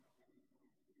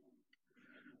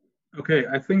Okay,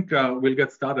 I think we'll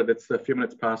get started. It's a few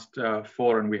minutes past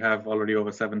 4 and we have already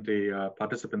over 70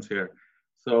 participants here.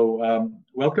 So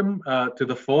welcome to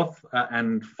the fourth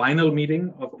and final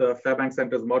meeting of the Fairbanks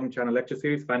Center's Modern China Lecture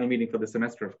Series, final meeting for the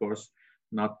semester, of course,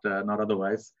 not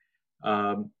otherwise.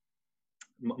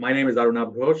 My name is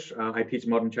Arunabh Ghosh. I teach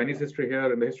modern Chinese history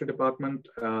here in the history department.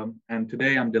 And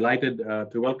today I'm delighted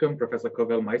to welcome Professor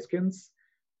Covell Muyskens,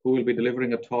 who will be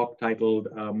delivering a talk titled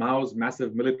Mao's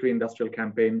Massive Military-Industrial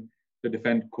Campaign to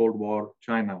Defend Cold War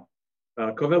China.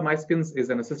 Covell Muyskens is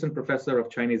an assistant professor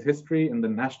of Chinese history in the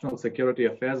National Security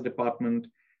Affairs Department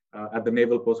at the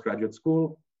Naval Postgraduate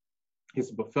School.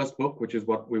 His first book, which is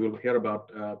what we will hear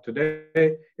about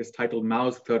today, is titled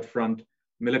Mao's Third Front,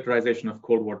 Militarization of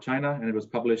Cold War China, and it was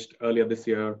published earlier this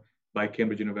year by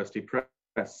Cambridge University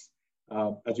Press.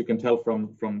 As you can tell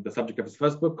from the subject of his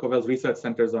first book, Covell's research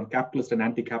centers on capitalist and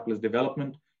anti-capitalist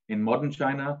development in modern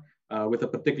China, with a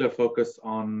particular focus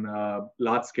on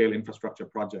large-scale infrastructure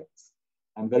projects.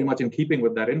 And very much in keeping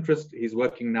with that interest, he's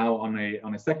working now on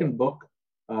a second book,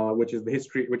 which is a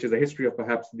history of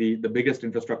perhaps the biggest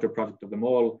infrastructure project of them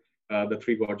all, the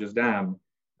Three Gorges Dam.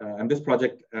 And this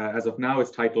project, as of now,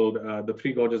 is titled The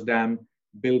Three Gorges Dam,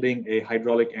 Building a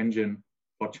Hydraulic Engine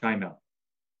for China.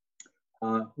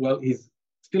 Well, he's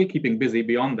still keeping busy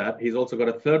beyond that. He's also got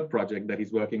a third project that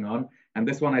he's working on. And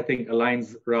this one, I think,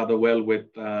 aligns rather well with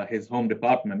his home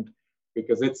department,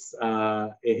 because it's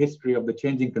a history of the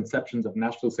changing conceptions of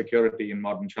national security in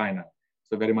modern China.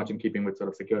 So very much in keeping with sort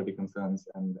of security concerns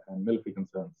and military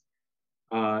concerns.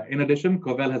 In addition,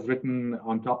 Covell has written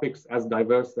on topics as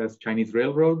diverse as Chinese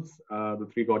railroads, the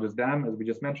Three Gorges Dam, as we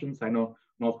just mentioned,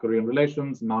 Sino-North Korean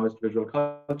relations, Maoist visual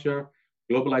culture,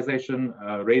 globalization,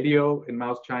 radio in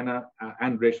Mao's China,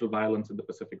 and racial violence in the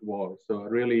Pacific War. So a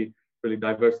really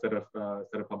diverse set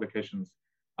of publications.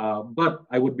 But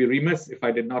I would be remiss if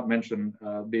I did not mention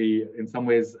in some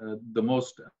ways, the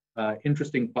most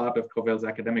interesting part of Covell's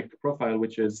academic profile,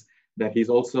 which is that he's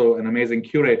also an amazing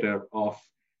curator of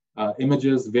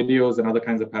images, videos, and other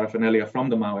kinds of paraphernalia from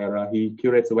the Mao era. He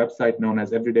curates a website known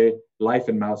as Everyday Life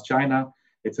in Mao's China.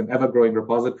 It's an ever-growing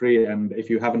repository, and if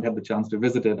you haven't had the chance to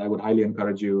visit it, I would highly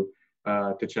encourage you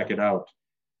to check it out.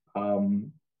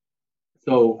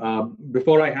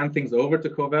 Before I hand things over to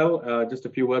Covell, just a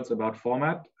few words about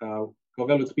format.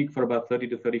 Covell will speak for about 30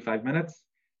 to 35 minutes,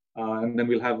 and then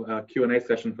we'll have a Q&A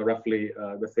session for roughly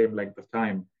the same length of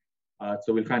time.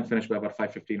 So we'll try and finish by about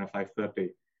 5:15 or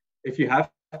 5:30. If you have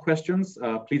questions,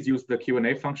 please use the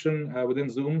Q&A function within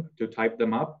Zoom to type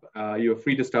them up. You're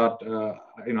free to start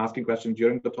asking questions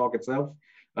during the talk itself,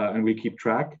 and we keep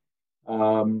track.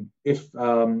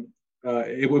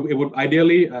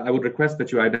 Ideally, I would request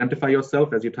that you identify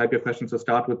yourself as you type your questions, so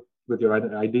start with your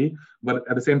ID. But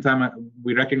at the same time,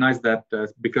 we recognize that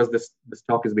because this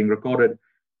talk is being recorded,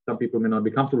 some people may not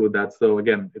be comfortable with that. So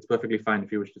again, it's perfectly fine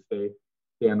if you wish to stay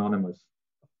anonymous.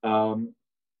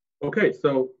 Okay,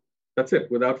 so that's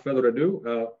it. Without further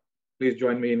ado, please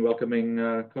join me in welcoming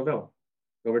Covell.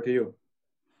 Over to you.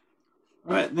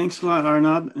 All right, thanks a lot,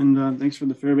 Arnab, and thanks for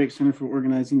the Fairbanks Center for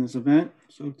organizing this event.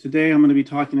 So today I'm going to be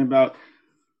talking about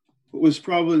what was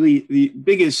probably the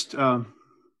biggest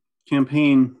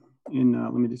campaign in,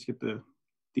 let me just get the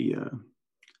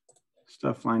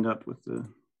stuff lined up with the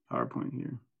PowerPoint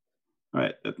here. All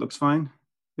right, that looks fine.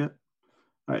 Yep.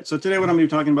 All right, so today what I'm going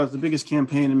to be talking about is the biggest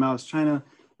campaign in Mao's China,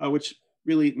 which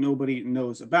really nobody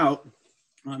knows about.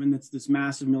 And it's this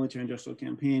massive military industrial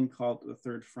campaign called the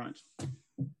Third Front.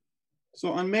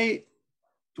 So on May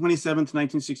 27th,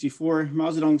 1964, Mao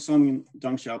Zedong,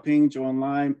 Deng Xiaoping, Zhou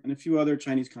Enlai, and a few other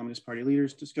Chinese Communist Party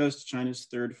leaders discussed China's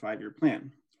third five-year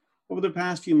plan. Over the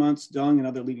past few months, Deng and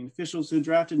other leading officials had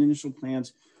drafted initial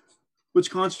plans which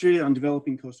concentrated on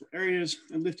developing coastal areas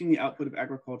and lifting the output of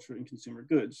agriculture and consumer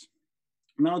goods.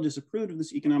 Mao disapproved of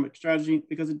this economic strategy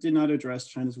because it did not address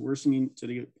China's worsening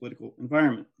political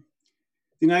environment.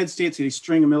 The United States had a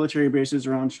string of military bases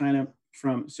around China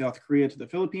from South Korea to the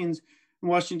Philippines, and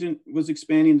Washington was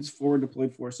expanding its forward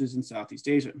deployed forces in Southeast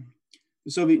Asia.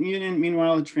 The Soviet Union,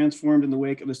 meanwhile, had transformed in the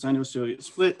wake of the Sino-Soviet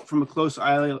split from a close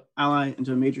ally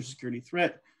into a major security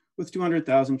threat, with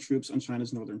 200,000 troops on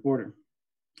China's northern border.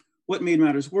 What made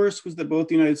matters worse was that both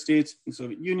the United States and the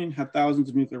Soviet Union had thousands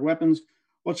of nuclear weapons,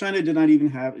 while China did not even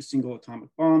have a single atomic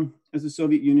bomb, as the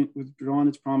Soviet Union withdrawn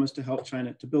its promise to help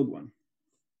China to build one.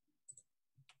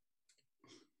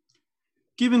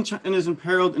 Given China's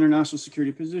imperiled international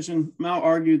security position, Mao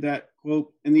argued that,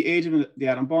 quote, in the age of the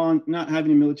atom bomb, not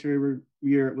having a military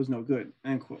rear was no good,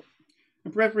 end quote.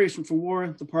 In preparation for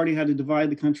war, the party had to divide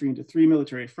the country into three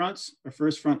military fronts: a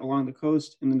first front along the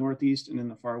coast in the northeast and in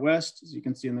the far west, as you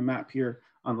can see on the map here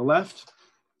on the left,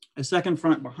 a second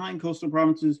front behind coastal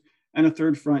provinces, and a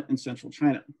third front in central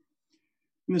China.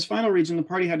 In this final region, the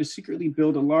party had to secretly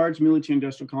build a large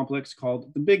military-industrial complex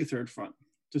called the Big Third Front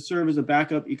to serve as a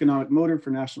backup economic motor for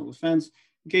national defense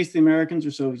in case the Americans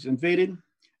or Soviets invaded, and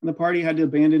the party had to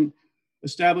abandon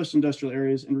established industrial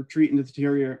areas and retreat into the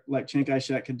interior like Chiang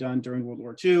Kai-shek had done during World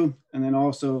War II, and then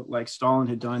also like Stalin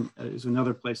had done is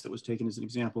another place that was taken as an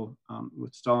example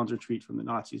with Stalin's retreat from the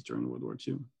Nazis during World War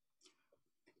II.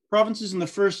 Provinces in the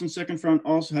first and second front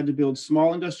also had to build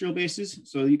small industrial bases.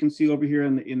 So you can see over here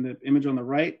in the image on the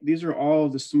right, these are all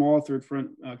of the small third front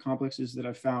complexes that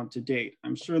I've found to date.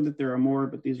 I'm sure that there are more,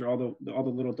 but these are all the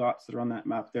little dots that are on that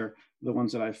map there, the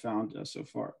ones that I've found so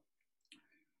far.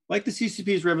 Like the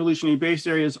CCP's revolutionary base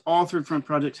areas, all third front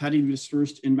projects had to be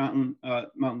dispersed in mountain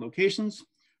locations.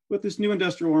 With this new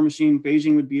industrial war machine,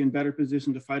 Beijing would be in better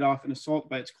position to fight off an assault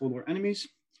by its Cold War enemies.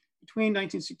 Between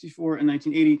 1964 and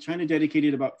 1980, China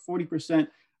dedicated about 40%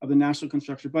 of the national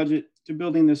construction budget to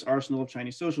building this arsenal of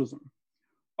Chinese socialism,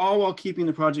 all while keeping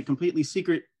the project completely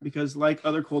secret because, like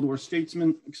other Cold War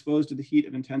statesmen exposed to the heat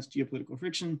of intense geopolitical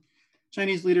friction,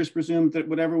 Chinese leaders presumed that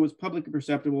whatever was publicly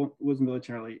perceptible was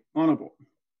militarily honorable.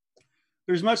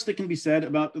 There's much that can be said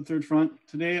about the Third Front.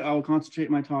 Today, I will concentrate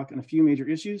my talk on a few major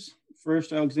issues.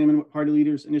 First, I'll examine what party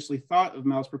leaders initially thought of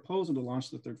Mao's proposal to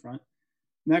launch the Third Front.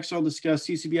 Next, I'll discuss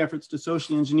CCP efforts to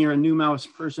socially engineer a new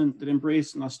Maoist person that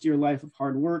embraced an austere life of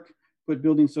hard work, put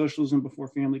building socialism before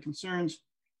family concerns,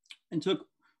 and took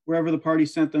wherever the party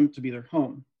sent them to be their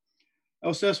home.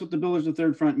 I'll assess what the builders of the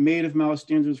Third Front made of Mao's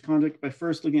standards of conduct by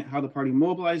first looking at how the party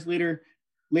mobilized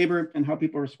labor and how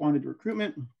people responded to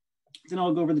recruitment. Then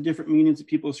I'll go over the different meanings that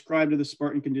people ascribe to the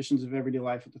Spartan conditions of everyday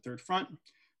life at the Third Front.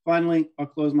 Finally, I'll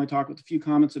close my talk with a few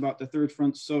comments about the Third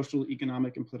Front's social,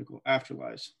 economic, and political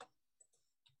afterlives.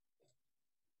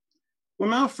 When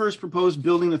Mao first proposed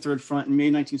building the Third Front in May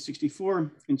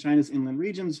 1964 in China's inland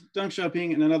regions, Deng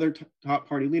Xiaoping and other top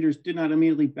party leaders did not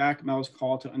immediately back Mao's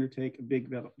call to undertake a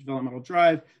big developmental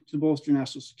drive to bolster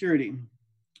national security.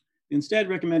 They instead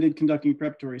recommended conducting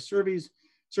preparatory surveys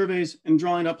and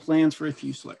drawing up plans for a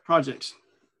few select projects.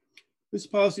 This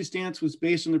policy stance was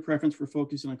based on their preference for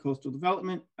focusing on coastal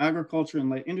development, agriculture, and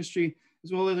light industry,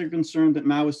 as well as their concern that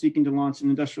Mao was seeking to launch an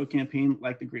industrial campaign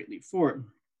like the Great Leap Forward.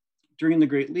 During the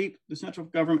Great Leap, the central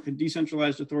government had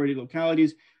decentralized authority to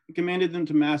localities and commanded them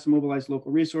to mass mobilize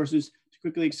local resources to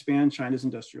quickly expand China's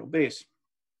industrial base.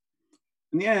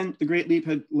 In the end, the Great Leap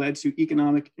had led to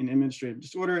economic and administrative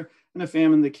disorder and a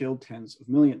famine that killed tens of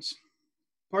millions.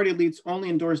 Party elites only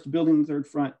endorsed building the Third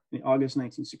Front in August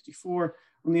 1964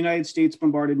 when the United States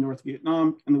bombarded North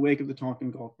Vietnam in the wake of the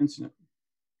Tonkin Gulf incident.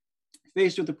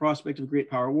 Faced with the prospect of a great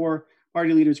power war,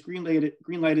 party leaders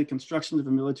greenlighted construction of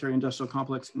a military-industrial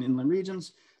complex in inland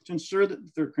regions to ensure that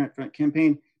the Third Front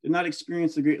campaign did not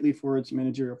experience the Great Leap Forward's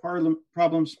managerial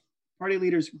problems. Party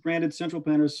leaders granted central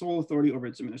planners sole authority over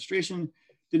its administration,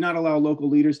 did not allow local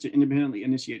leaders to independently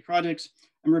initiate projects,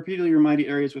 and repeatedly reminded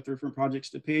areas with Third Front projects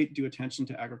to pay due attention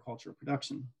to agricultural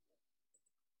production.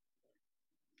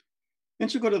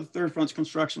 Integral to the Third Front's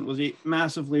construction was a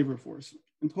massive labor force.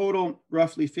 In total,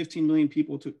 roughly 15 million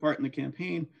people took part in the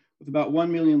campaign, with about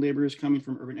 1 million laborers coming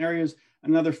from urban areas,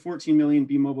 and another 14 million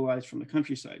be mobilized from the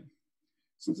countryside.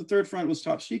 Since the Third Front was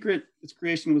top secret, its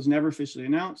creation was never officially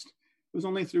announced. It was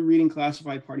only through reading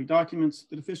classified party documents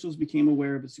that officials became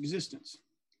aware of its existence.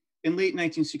 In late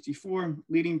 1964,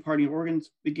 leading party organs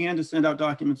began to send out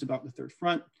documents about the Third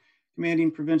Front,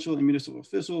 commanding provincial and municipal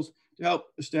officials to help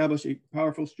establish a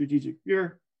powerful strategic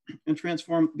bureau and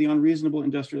transform the unreasonable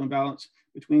industrial imbalance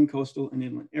between coastal and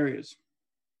inland areas.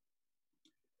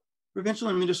 Provincial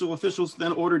and municipal officials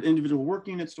then ordered individual work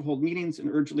units to hold meetings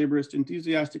and urged laborers to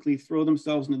enthusiastically throw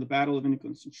themselves into the battle of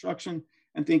influence construction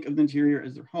and think of the interior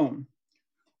as their home.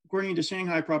 According to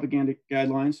Shanghai propaganda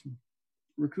guidelines,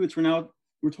 recruits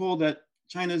were told that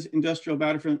China's industrial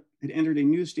battlefront had entered a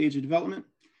new stage of development.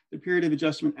 The period of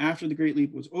adjustment after the Great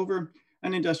Leap was over,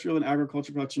 and industrial and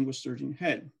agricultural production was surging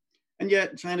ahead. And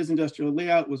yet, China's industrial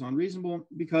layout was unreasonable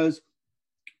because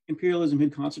imperialism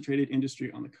had concentrated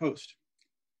industry on the coast.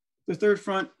 The Third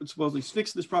Front would supposedly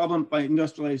fix this problem by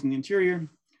industrializing the interior.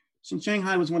 Since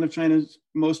Shanghai was one of China's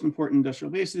most important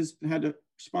industrial bases, it had a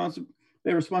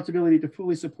responsibility to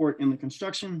fully support inland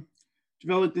construction.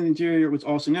 Developing the interior was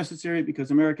also necessary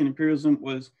because American imperialism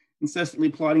was incessantly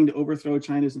plotting to overthrow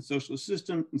China's socialist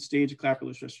system and stage a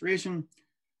capitalist restoration.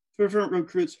 Third Front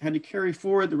recruits had to carry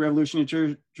forward the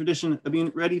revolutionary tradition of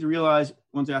being ready to realize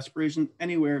one's aspirations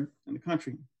anywhere in the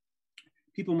country.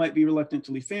 People might be reluctant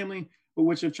to leave family, but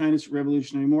which of China's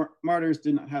revolutionary martyrs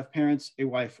did not have parents, a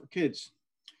wife, or kids?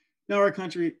 Now our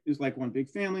country is like one big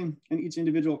family, and each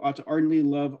individual ought to ardently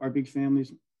love our big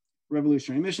families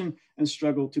revolutionary mission and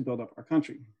struggle to build up our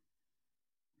country.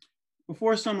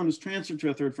 Before someone was transferred to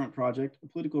a Third Front project, a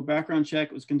political background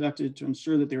check was conducted to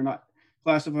ensure that they were not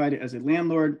classified as a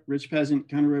landlord, rich peasant,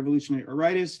 counter-revolutionary, or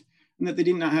rightist, and that they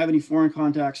did not have any foreign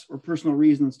contacts or personal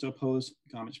reasons to oppose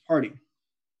the Communist Party.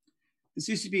 The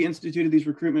CCP instituted these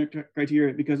recruitment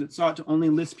criteria because it sought to only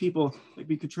enlist people that could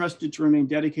be trusted to remain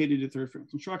dedicated to Third Front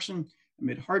construction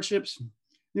amid hardships.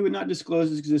 They would not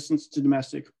disclose its existence to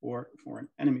domestic or foreign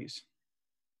enemies.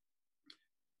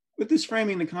 With this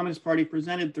framing, the Communist Party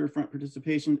presented Third Front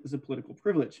participation as a political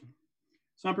privilege.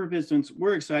 Some participants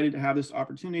were excited to have this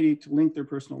opportunity to link their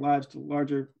personal lives to the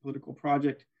larger political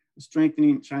project of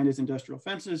strengthening China's industrial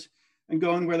fences and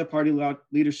going where the party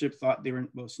leadership thought they were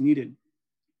most needed.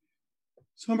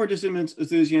 Some participants'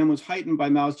 enthusiasm was heightened by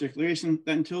Mao's declaration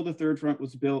that until the Third Front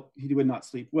was built, he would not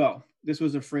sleep well. This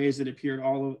was a phrase that appeared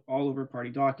all over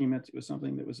party documents. It was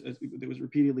something that was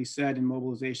repeatedly said in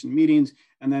mobilization meetings.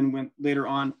 And then later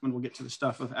on, when we'll get to the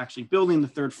stuff of actually building the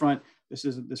Third Front,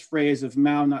 this phrase of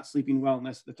Mao not sleeping well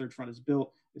unless the Third Front is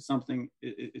built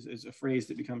is a phrase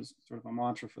that becomes sort of a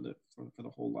mantra for the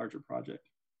whole larger project.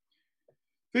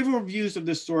 Favorable views of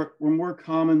this sort were more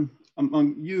common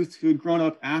among youth who had grown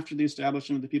up after the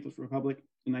establishment of the People's Republic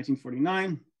in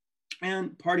 1949,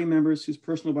 and party members whose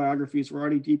personal biographies were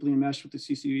already deeply enmeshed with the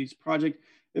CCP's project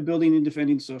of building and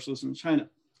defending socialism in China.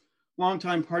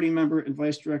 Longtime party member and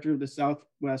vice director of the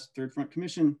Southwest Third Front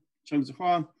Commission, Cheng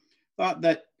Zihua, thought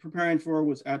that preparing for war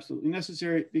was absolutely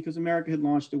necessary because America had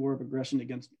launched a war of aggression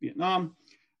against Vietnam,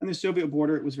 and the Soviet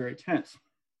border was very tense.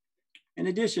 In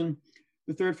addition,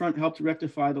 the Third Front helped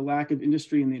rectify the lack of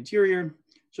industry in the interior.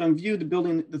 Cheng viewed the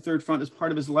building the Third Front as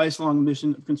part of his lifelong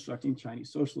mission of constructing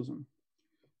Chinese socialism.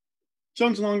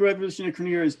 Cheng's long revolutionary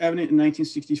career is evident in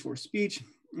 1964 speech,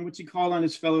 in which he called on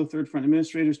his fellow Third Front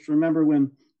administrators to remember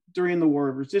when, during the War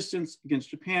of Resistance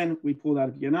against Japan, we pulled out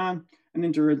of Vietnam and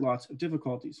endured lots of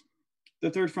difficulties.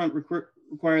 The Third Front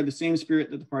required the same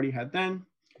spirit that the party had then.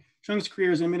 Cheng's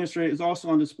career as an administrator is also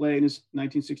on display in his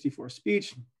 1964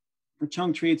 speech, where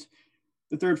Cheng treats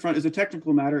the Third Front is a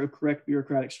technical matter of correct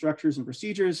bureaucratic structures and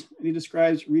procedures, and he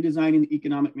describes redesigning the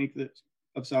economic makeup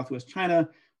of Southwest China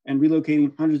and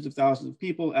relocating hundreds of thousands of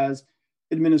people as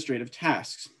administrative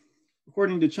tasks.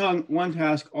 According to Cheng, one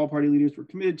task all party leaders were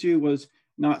committed to was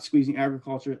not squeezing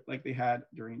agriculture like they had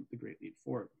during the Great Leap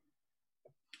Forward.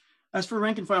 As for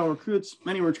rank and file recruits,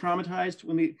 many were traumatized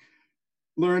when they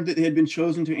learned that they had been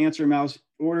chosen to answer Mao's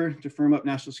order to firm up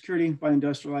national security by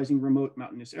industrializing remote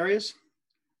mountainous areas.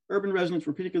 Urban residents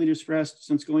were particularly distressed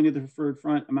since going to the Third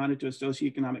Front amounted to a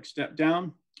socioeconomic step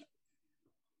down.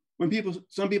 When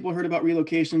some people heard about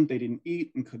relocation, they didn't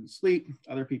eat and couldn't sleep.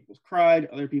 Other people cried.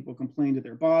 Other people complained to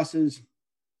their bosses.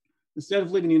 Instead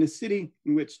of living in a city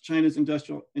in which China's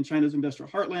industrial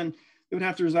heartland, they would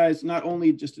have to reside not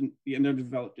only just in the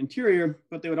underdeveloped interior,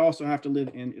 but they would also have to live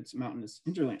in its mountainous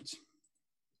hinterlands.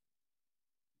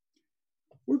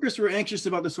 Workers were anxious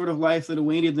about the sort of life that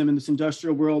awaited them in this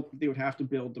industrial world they would have to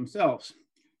build themselves.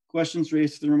 Questions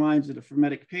raced through their minds at a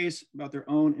frenetic pace about their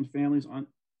own and families'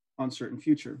 uncertain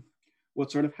future.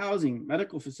 What sort of housing,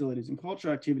 medical facilities, and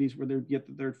cultural activities would there be at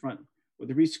the Third Front? Would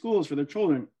there be schools for their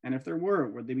children? And if there were,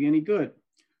 would they be any good?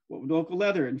 What would local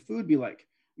leather and food be like?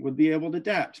 Would they be able to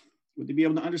adapt? Would they be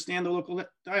able to understand the local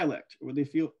dialect? Or would they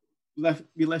be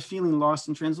left feeling lost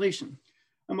in translation?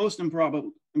 And most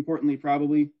importantly,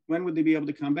 probably, when would they be able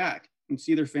to come back and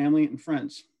see their family and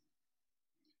friends?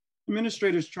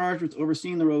 Administrators charged with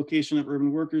overseeing the relocation of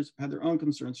urban workers had their own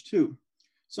concerns too.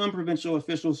 Some provincial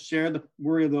officials shared the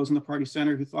worry of those in the party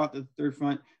center who thought that the Third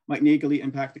Front might negatively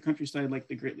impact the countryside like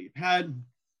the Great Leap had.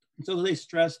 And so they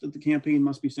stressed that the campaign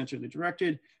must be centrally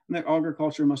directed and that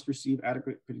agriculture must receive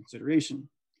adequate consideration.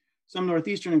 Some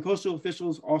northeastern and coastal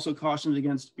officials also cautioned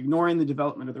against ignoring the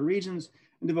development of the regions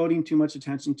and devoting too much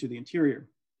attention to the interior.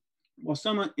 While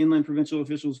some inland provincial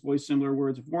officials voiced similar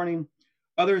words of warning,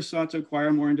 others sought to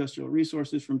acquire more industrial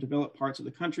resources from developed parts of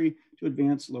the country to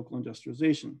advance local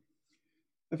industrialization.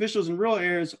 Officials in rural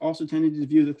areas also tended to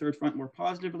view the Third Front more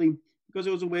positively because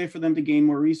it was a way for them to gain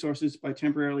more resources by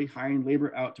temporarily hiring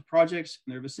labor out to projects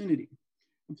in their vicinity.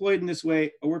 Employed in this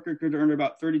way, a worker could earn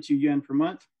about 32 yuan per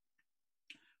month.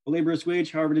 A laborer's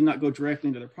wage, however, did not go directly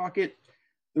into their pocket.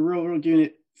 The rural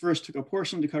unit first took a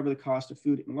portion to cover the cost of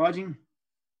food and lodging.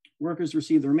 Workers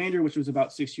received the remainder, which was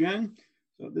about 6 yuan.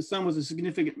 So this sum was a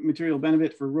significant material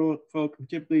benefit for rural folk who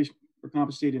typically were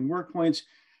compensated in work points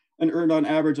and earned on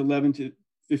average 11 to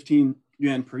 15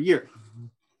 yuan per year.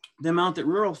 The amount that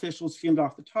rural officials skimmed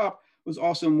off the top was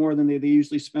also more than they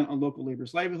usually spent on local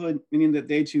labor's livelihood, meaning that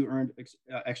they too earned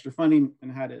extra funding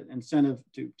and had an incentive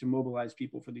to mobilize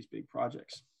people for these big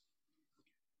projects.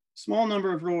 Small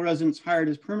number of rural residents hired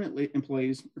as permanent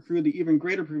employees accrued the even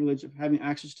greater privilege of having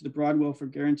access to the broad welfare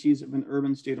guarantees of an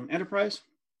urban state-owned enterprise.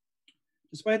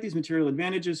 Despite these material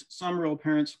advantages, some rural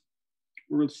parents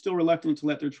were still reluctant to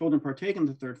let their children partake in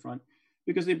the Third Front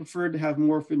because they preferred to have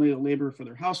more familial labor for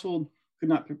their household, could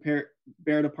not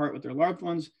bear to part with their loved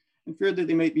ones, and feared that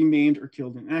they might be maimed or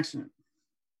killed in an accident.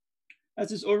 As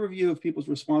this overview of people's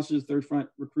response to the Third Front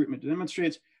recruitment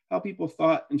demonstrates how people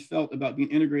thought and felt about being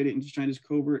integrated into China's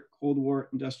covert Cold War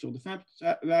industrial defense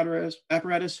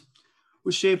apparatus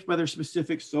was shaped by their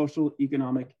specific social,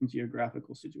 economic, and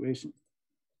geographical situation.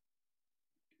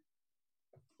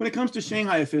 When it comes to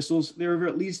Shanghai officials, there are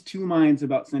at least two minds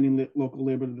about sending local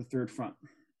labor to the Third Front.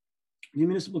 The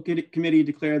municipal committee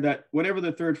declared that whatever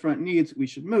the Third Front needs, we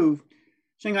should move.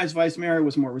 Shanghai's vice mayor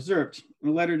was more reserved. In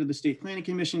a letter to the State Planning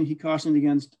Commission, he cautioned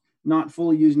against not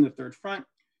fully using the Third Front.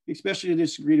 He especially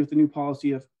disagreed with the new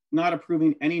policy of not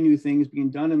approving any new things being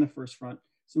done in the First Front,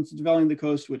 since developing the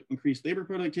coast would increase labor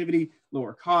productivity,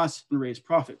 lower costs, and raise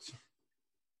profits.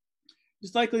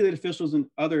 It's likely that officials in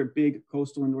other big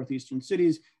coastal and northeastern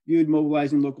cities viewed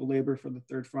mobilizing local labor for the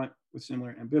Third Front with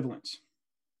similar ambivalence.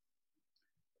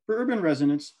 For urban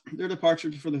residents, their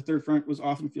departure for the Third Front was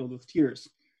often filled with tears.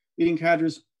 Leading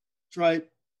cadres tried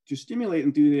to stimulate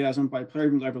enthusiasm by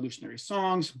playing revolutionary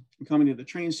songs and coming to the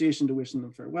train station to wish them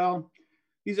farewell.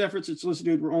 These efforts at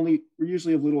solicitude were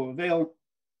usually of little avail,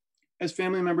 as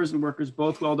family members and workers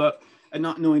both welled up at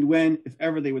not knowing when, if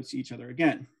ever, they would see each other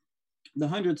again. The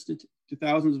hundreds to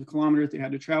thousands of kilometers they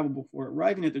had to travel before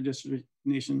arriving at their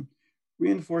destination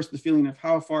reinforced the feeling of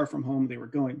how far from home they were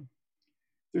going.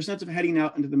 Their sense of heading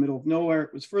out into the middle of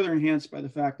nowhere was further enhanced by the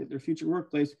fact that their future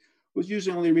workplace was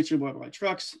usually only reachable by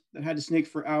trucks that had to snake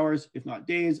for hours, if not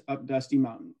days, up dusty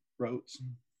mountain roads.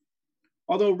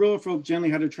 Although rural folk generally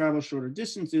had to travel shorter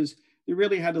distances, they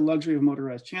rarely had the luxury of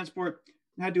motorized transport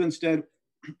and had to instead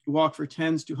walk for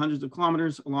tens to hundreds of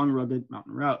kilometers along rugged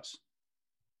mountain routes.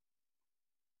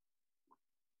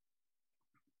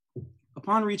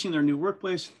 Upon reaching their new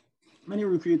workplace, many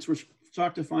recruits were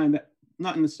shocked to find that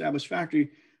not an established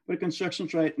factory, but a construction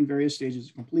site in various stages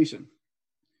of completion.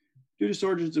 Due to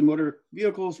shortages of motor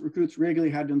vehicles, recruits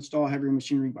regularly had to install heavy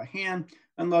machinery by hand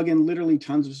and lug in literally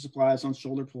tons of supplies on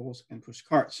shoulder pulls and push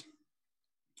carts.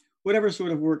 Whatever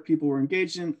sort of work people were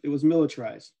engaged in, it was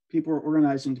militarized. People were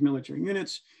organized into military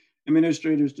units.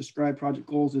 Administrators described project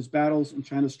goals as battles in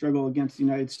China's struggle against the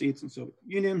United States and Soviet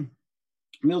Union.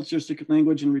 Militaristic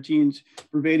language and routines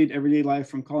pervaded everyday life,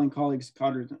 from calling colleagues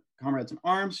comrades in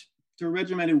arms to a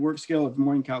regimented work scale of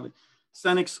morning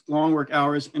calisthenics, long work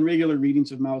hours, and regular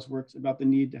readings of Mao's works about the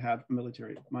need to have a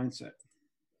military mindset.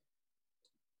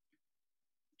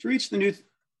 To reach the new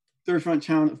Third Front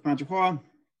town of Panzhihua,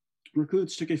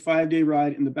 recruits took a 5-day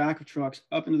ride in the back of trucks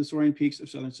up into the soaring peaks of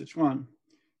southern Sichuan,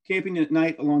 camping at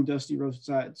night along dusty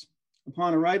roadsides.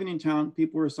 Upon arriving in town,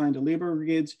 people were assigned to labor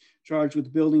brigades charged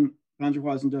with building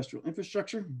Panzhihua's industrial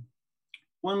infrastructure.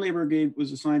 One labor brigade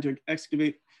was assigned to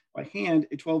excavate by hand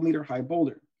a 12-meter high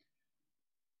boulder.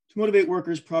 To motivate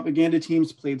workers, propaganda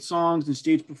teams played songs and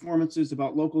staged performances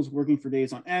about locals working for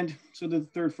days on end, so that the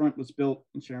Third Front was built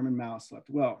and Chairman Mao slept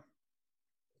well.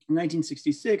 In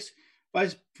 1966,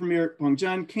 Vice Premier Peng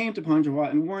Zhen came to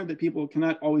Panzhihua and warned that people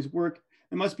cannot always work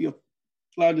and must be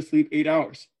allowed to sleep 8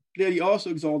 hours. Yet he also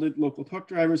exalted local truck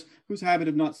drivers whose habit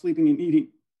of not sleeping and eating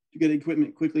to get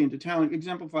equipment quickly into town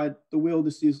exemplified the will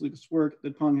to ceaseless work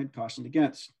that Peng had cautioned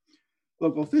against.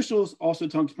 Local officials also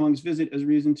took Peng's visit as a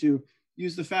reason to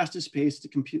use the fastest pace to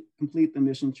complete the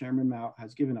mission Chairman Mao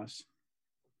has given us.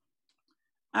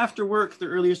 After work, the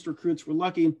earliest recruits were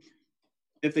lucky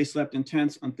if they slept in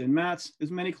tents on thin mats,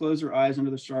 as many closed their eyes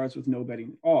under the stars with no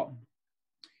bedding at all.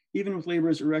 Even with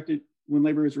when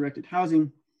laborers erected housing,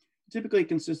 it typically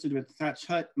consisted of a thatched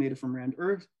hut made from rammed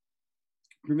earth.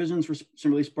 Provisions were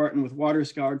similarly Spartan, with water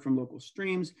scoured from local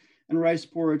streams and rice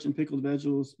porridge and pickled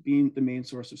vegetables being the main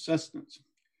source of sustenance.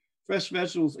 Fresh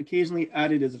vegetables occasionally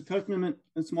added as an accompaniment,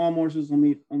 and small morsels of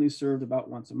meat only served about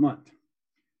once a month.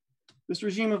 This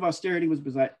regime of austerity was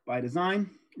by design,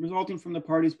 resulting from the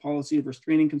party's policy of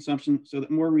restraining consumption so that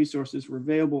more resources were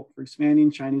available for expanding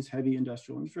China's heavy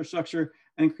industrial infrastructure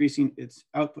and increasing its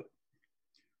output.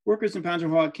 Workers in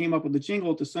Panzhihua came up with a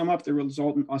jingle to sum up the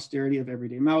resultant austerity of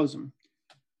everyday Maoism.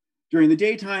 During the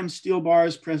daytime, steel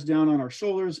bars pressed down on our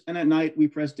shoulders, and at night, we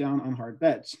pressed down on hard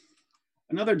beds.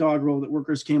 Another doggerel that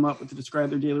workers came up with to describe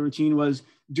their daily routine was,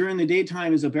 during the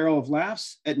daytime is a barrel of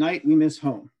laughs, at night we miss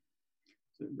home.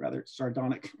 It's a rather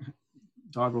sardonic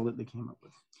doggerel that they came up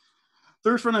with.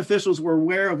 Third Front officials were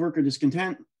aware of worker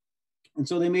discontent, and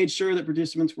so they made sure that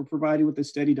participants were provided with a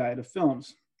steady diet of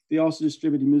films. They also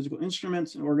distributed musical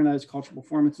instruments and organized cultural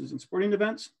performances and sporting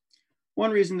events. One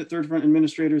reason that Third Front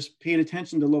administrators paid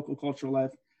attention to local cultural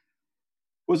life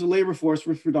was the labor force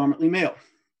was predominantly male.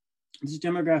 This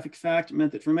demographic fact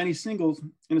meant that for many singles,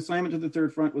 an assignment to the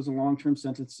Third Front was a long-term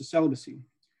sentence to celibacy.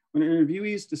 When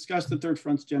interviewees discussed the Third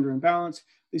Front's gender imbalance,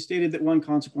 they stated that one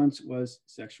consequence was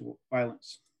sexual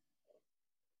violence.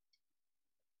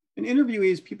 In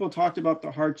interviewees, people talked about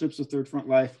the hardships of Third Front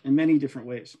life in many different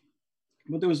ways,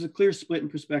 but there was a clear split in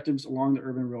perspectives along the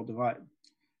urban-rural divide.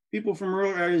 People from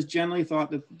rural areas generally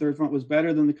thought that the Third Front was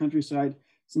better than the countryside,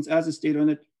 since as a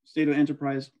state-owned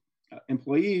enterprise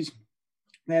employees,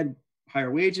 they had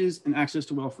higher wages and access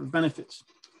to welfare benefits.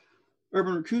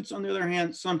 Urban recruits, on the other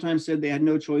hand, sometimes said they had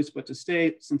no choice but to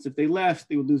stay, since if they left,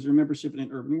 they would lose their membership in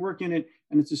an urban work unit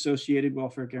and its associated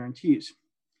welfare guarantees.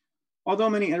 Although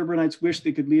many urbanites wished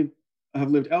they could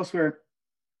have lived elsewhere,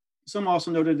 some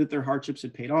also noted that their hardships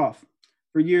had paid off.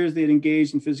 For years, they had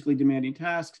engaged in physically demanding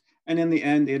tasks, and in the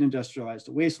end, they had industrialized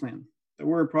a wasteland. There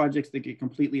were projects that get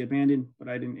completely abandoned, but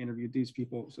I didn't interview these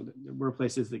people, so there were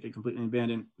places that get completely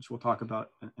abandoned, which we'll talk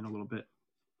about in a little bit.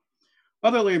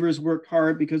 Other laborers worked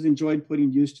hard because they enjoyed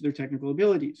putting use to their technical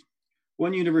abilities.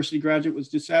 One university graduate was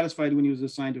dissatisfied when he was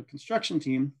assigned to a construction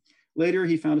team. Later,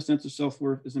 he found a sense of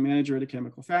self-worth as a manager at a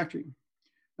chemical factory.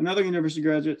 Another university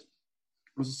graduate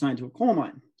was assigned to a coal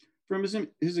mine. From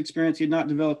his experience, he had not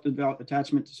developed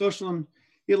attachment to socialism.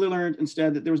 He had learned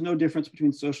instead that there was no difference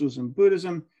between socialism and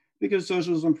Buddhism, because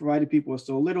socialism provided people with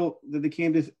so little that they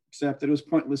came to accept that it was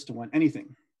pointless to want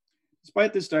anything.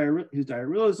 Despite his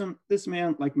diarrhealism, this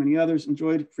man, like many others,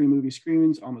 enjoyed free movie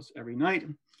screenings almost every night.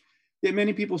 Yet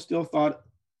many people still thought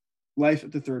life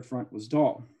at the Third Front was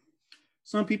dull.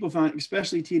 Some people found it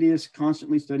especially tedious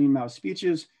constantly studying Mao's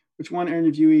speeches, which one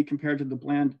interviewee compared to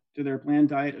their bland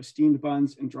diet of steamed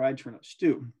buns and dried turnip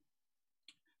stew.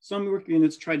 Some work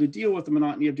units tried to deal with the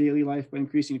monotony of daily life by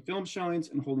increasing film showings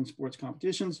and holding sports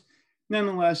competitions.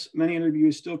 Nonetheless, many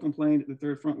interviewers still complained that the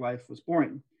Third Front life was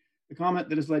boring, a comment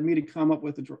that has led me to come up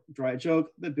with a dry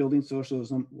joke that building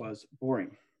socialism was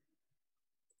boring.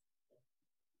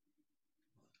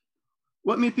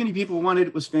 What many people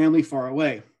wanted was family far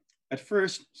away. At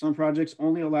first, some projects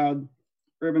only allowed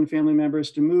urban family members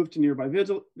to move to nearby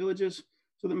villages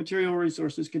so that material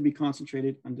resources could be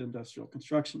concentrated on industrial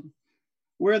construction.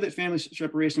 Aware that family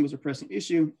separation was a pressing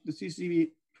issue, the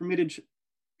CCV permitted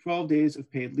 12 days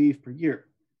of paid leave per year.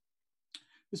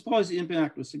 This policy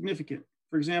impact was significant.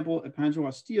 For example, at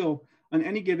Panzhihua Steel, on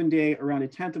any given day, around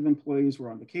 1/10 of employees were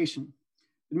on vacation.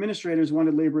 Administrators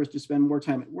wanted laborers to spend more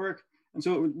time at work, and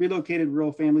so it relocated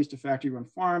rural families to factory-run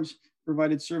farms,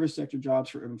 provided service sector jobs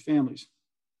for urban families.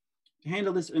 To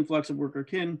handle this influx of worker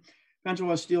kin,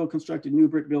 Panzhihua Steel constructed new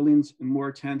brick buildings and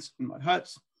more tents and mud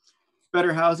huts.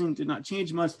 Better housing did not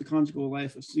change much the conjugal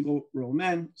life of single rural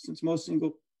men, since most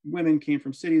single women came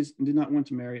from cities and did not want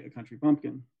to marry a country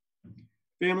bumpkin.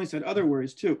 Families had other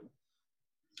worries too.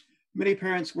 Many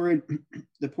parents worried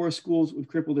that poor schools would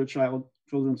cripple their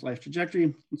children's life trajectory,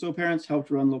 and so parents helped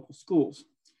run local schools.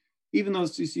 Even though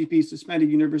CCP suspended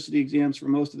university exams for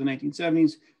most of the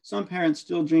 1970s, some parents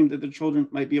still dreamed that their children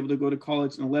might be able to go to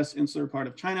college in a less insular part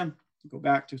of China, go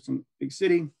back to some big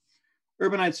city.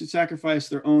 Urbanites who sacrificed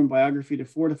their own biography to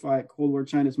fortify Cold War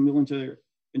China's military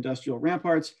industrial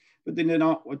ramparts, but they did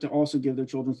not want to also give their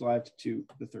children's lives to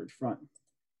the Third Front.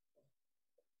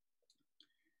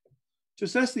 To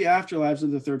assess the afterlives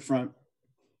of the Third Front,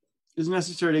 it is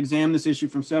necessary to examine this issue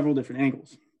from several different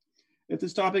angles. If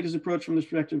this topic is approached from the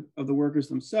perspective of the workers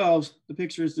themselves, the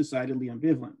picture is decidedly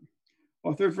ambivalent.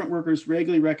 While Third Front workers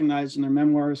regularly recognize in their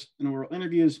memoirs and oral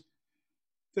interviews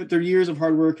that their years of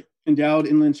hard work endowed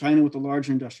inland China with a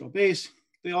larger industrial base,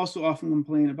 they also often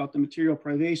complain about the material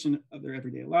privation of their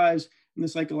everyday lives and the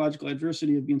psychological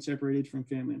adversity of being separated from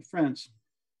family and friends.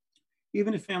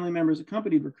 Even if family members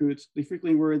accompanied recruits, they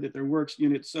frequently worry that their works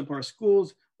unit's subpar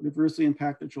schools would adversely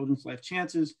impact their children's life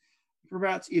chances,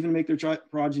 perhaps even make their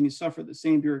progeny suffer the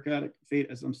same bureaucratic fate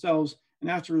as themselves and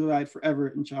have to reside forever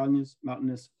in China's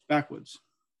mountainous backwoods.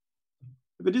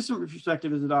 If a distant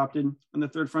perspective is adopted and the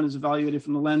Third Front is evaluated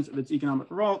from the lens of its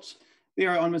economic results, they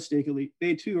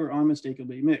too are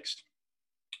unmistakably mixed.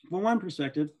 From one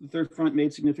perspective, the Third Front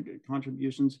made significant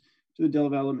contributions to the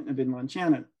development of inland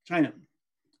China.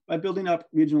 By building up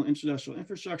regional industrial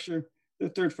infrastructure, the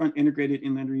Third Front integrated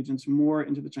inland regions more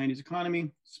into the Chinese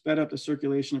economy, sped up the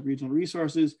circulation of regional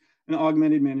resources, and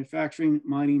augmented manufacturing,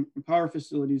 mining, and power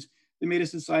facilities that made a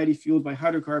society fueled by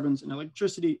hydrocarbons and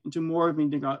electricity into more of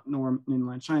a norm in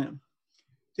inland China.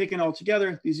 Taken all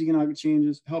together, these economic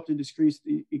changes helped to decrease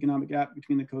the economic gap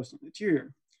between the coast and the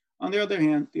interior. On the other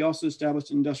hand, they also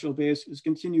established an industrial base whose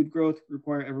continued growth would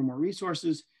require ever more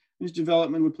resources, and whose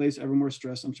development would place ever more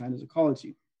stress on China's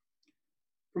ecology.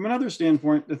 From another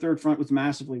standpoint, the Third Front was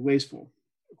massively wasteful.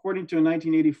 According to a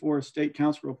 1984 State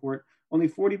Council report, only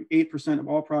 48% of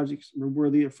all projects were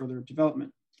worthy of further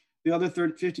development. The other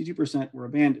 52% were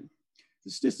abandoned.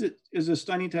 This is a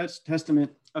stunning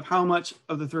testament of how much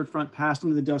of the Third Front passed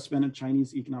into the dustbin of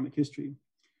Chinese economic history.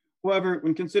 However,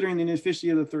 when considering the inefficiency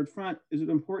of the Third Front, it is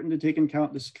important to take into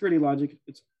account the security logic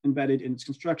that's embedded in its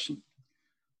construction.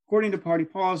 According to party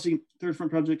policy, Third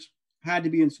Front projects had to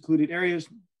be in secluded areas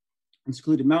and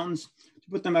secluded mountains to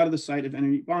put them out of the sight of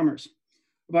enemy bombers.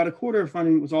 About a quarter of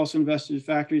funding was also invested in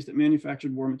factories that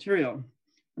manufactured war material,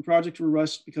 and projects were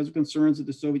rushed because of concerns that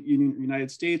the Soviet Union or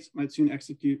United States might soon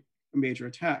execute a major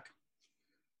attack.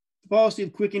 The policy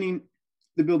of quickening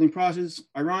the building process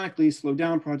ironically slowed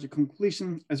down project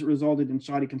completion as it resulted in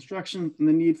shoddy construction and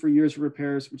the need for years of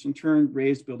repairs, which in turn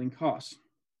raised building costs.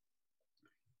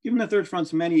 Given the Third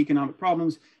Front's many economic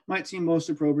problems, it might seem most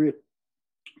appropriate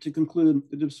to conclude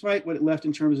that despite what it left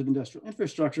in terms of industrial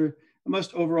infrastructure, it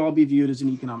must overall be viewed as an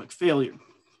economic failure.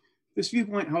 This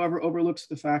viewpoint, however, overlooks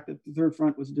the fact that the Third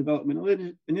Front was a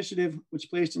developmental initiative which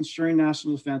placed ensuring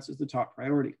national defense as the top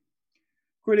priority.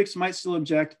 Critics might still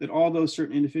object that although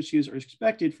certain inefficiencies are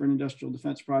expected for an industrial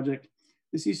defense project,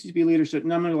 the CCP leadership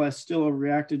nonetheless still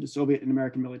overreacted to Soviet and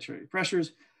American military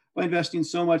pressures by investing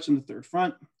so much in the Third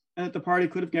Front, and that the party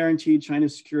could have guaranteed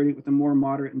China's security with a more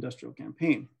moderate industrial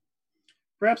campaign.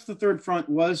 Perhaps the Third Front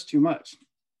was too much,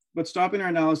 but stopping our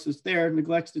analysis there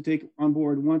neglects to take on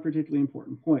board one particularly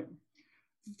important point.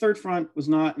 The Third Front was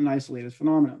not an isolated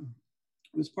phenomenon.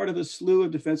 It was part of a slew of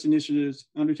defense initiatives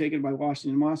undertaken by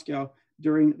Washington and Moscow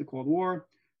during the Cold War,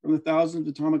 from the thousands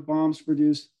of atomic bombs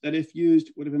produced that, if used,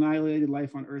 would have annihilated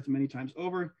life on Earth many times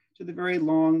over, to the very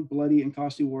long, bloody, and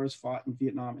costly wars fought in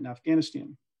Vietnam and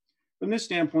Afghanistan. From this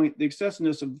standpoint, the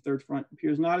excessiveness of the Third Front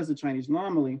appears not as a Chinese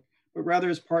anomaly, but rather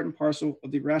as part and parcel of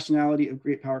the rationality of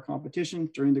great power competition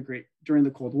during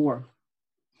the Cold War,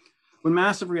 when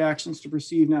massive reactions to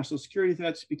perceived national security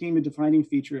threats became a defining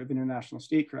feature of international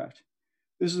statecraft.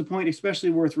 This is a point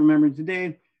especially worth remembering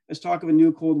today, as talk of a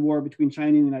new Cold War between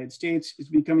China and the United States is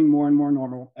becoming more and more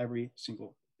normal every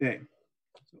single day.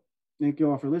 So, thank you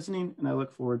all for listening, and I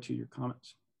look forward to your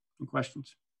comments and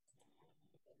questions.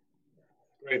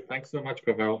 Great, thanks so much,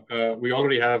 Pavel. We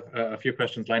already have a few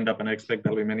questions lined up, and I expect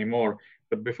there'll be many more.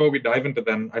 But before we dive into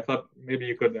them, I thought maybe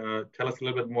you could tell us a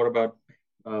little bit more about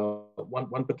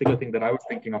one particular thing that I was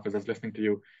thinking of as I was listening to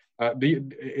you.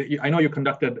 I know you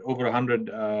conducted over 100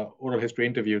 oral history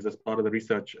interviews as part of the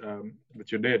research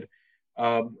that you did.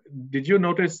 Did you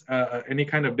notice any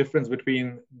kind of difference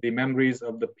between the memories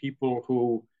of the people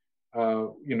who,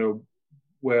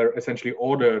 were essentially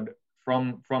ordered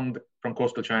from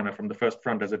coastal China, from the First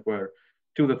Front, as it were,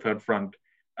 to the Third Front?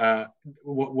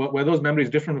 Were those memories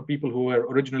different from people who were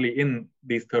originally in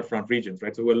these Third Front regions,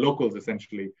 right? So who were locals,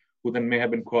 essentially, who then may have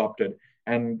been co-opted?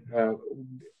 And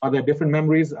are there different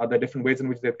memories? Are there different ways in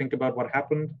which they think about what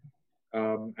happened?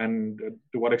 And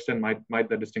to what extent might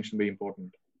that distinction be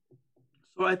important?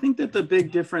 So I think that the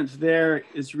big difference there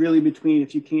is really between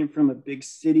if you came from a big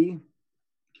city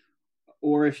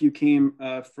or if you came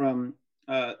from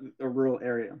a rural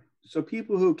area. So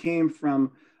people who came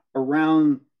from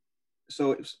around,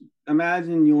 so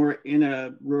imagine you're in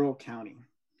a rural county.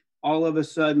 All of a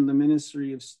sudden, the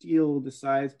Ministry of Steel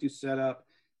decides to set up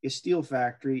a steel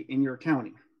factory in your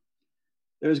county.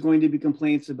 There's going to be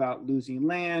complaints about losing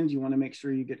land. You want to make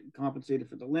sure you get compensated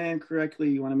for the land correctly.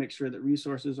 You want to make sure that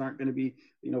resources aren't going to be,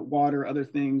 water, other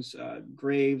things,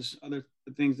 graves, other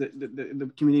things that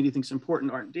the community thinks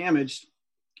important aren't damaged.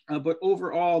 But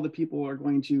overall, the people are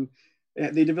going to,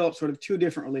 they develop sort of two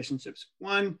different relationships.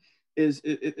 One is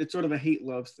it's sort of a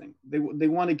hate-love thing. They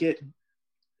want to get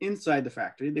inside the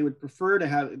factory. They would prefer to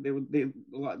have,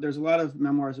 there's a lot of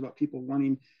memoirs about people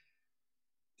wanting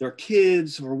their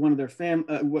kids or one of their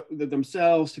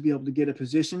themselves to be able to get a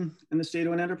position in the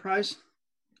state-owned enterprise.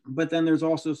 But then there's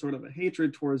also sort of a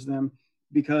hatred towards them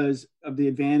because of the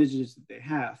advantages that they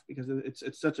have, because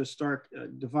it's such a stark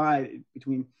divide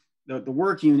between the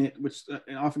work unit, which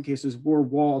in often cases were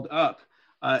walled up,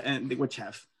 and which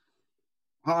have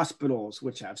hospitals,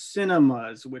 which have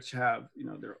cinemas, which have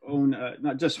their own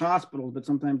not just hospitals, but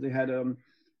sometimes they had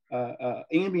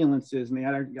ambulances, and they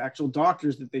had actual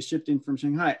doctors that they shipped in from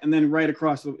Shanghai. And then right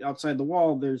across outside the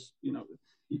wall, there's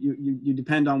you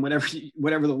depend on whatever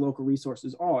the local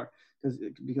resources are,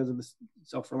 because of the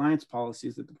self-reliance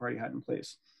policies that the party had in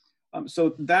place.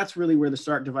 So that's really where the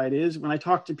stark divide is. When I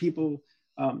talk to people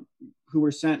who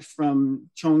were sent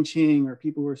from Chongqing or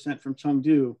people who were sent from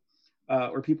Chengdu,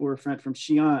 or people who are from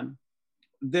Xi'an,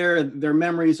 their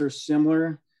memories are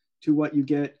similar to what you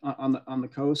get on the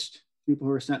coast. People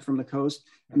who are sent from the coast,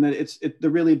 and that the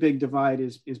really big divide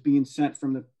is being sent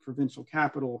from the provincial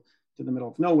capital to the middle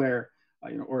of nowhere,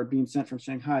 or being sent from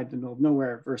Shanghai to the middle of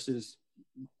nowhere versus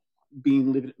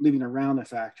being living around the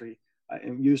factory,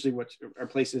 and usually what are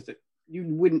places that you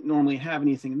wouldn't normally have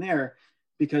anything there,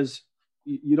 because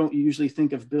you don't usually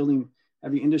think of building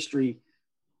heavy industry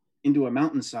into a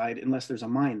mountainside unless there's a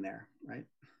mine there, right?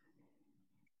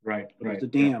 Right. There's a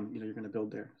dam, you're going to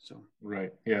build there. So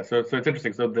right, yeah. So it's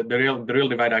interesting. So the real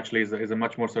divide actually is a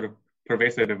much more sort of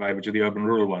pervasive divide, which is the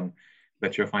urban-rural one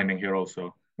that you're finding here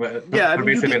also. Well, yeah,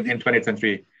 pervasive in 20th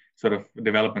century sort of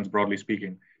developments, broadly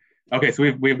speaking. Okay, so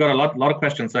we've got a lot of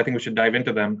questions, so I think we should dive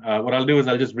into them. What I'll do is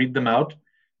I'll just read them out,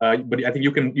 but I think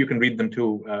you can read them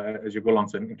too as you go along,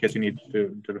 so in case you need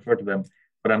to refer to them.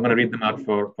 But I'm going to read them out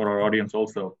for our audience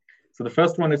also. So the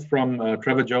first one is from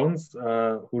Trevor Jones,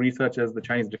 who researches the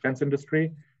Chinese defense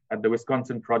industry at the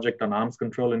Wisconsin Project on Arms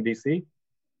Control in DC.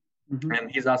 Mm-hmm.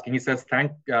 And he's asking, he says,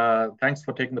 thanks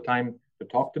for taking the time to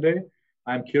talk today.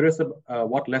 I'm curious about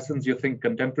what lessons you think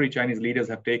contemporary Chinese leaders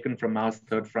have taken from Mao's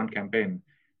Third Front campaign,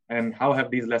 and how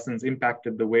have these lessons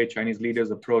impacted the way Chinese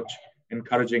leaders approach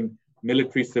encouraging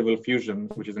military-civil fusion,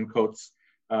 which is in quotes,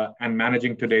 and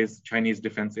managing today's Chinese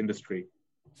defense industry?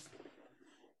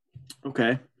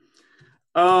 Okay.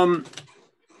 I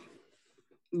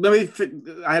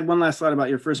had one last slide about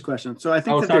your first question. So I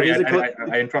think I interrupted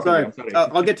you. I'm sorry.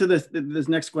 I'll get to this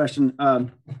next question.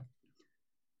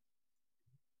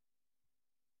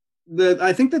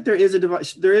 I think that there is a divide.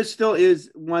 Still is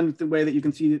one way that you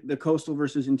can see the coastal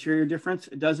versus interior difference.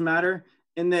 It does matter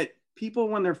in that people,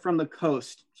 when they're from the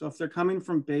coast, so if they're coming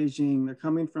from Beijing, they're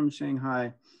coming from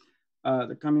Shanghai,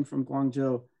 they're coming from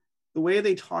Guangzhou, the way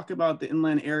they talk about the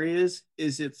inland areas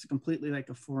is it's completely like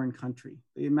a foreign country.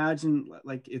 They imagine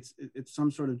like it's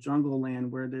some sort of jungle land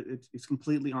where it's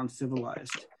completely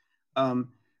uncivilized,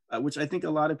 which I think a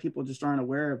lot of people just aren't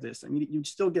aware of this. I mean, you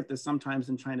still get this sometimes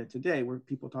in China today, where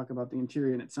people talk about the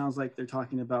interior and it sounds like they're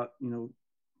talking about,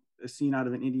 a scene out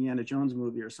of an Indiana Jones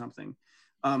movie or something.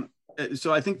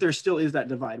 So I think there still is that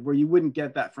divide where you wouldn't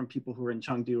get that from people who are in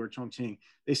Chengdu or Chongqing.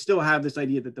 They still have this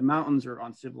idea that the mountains are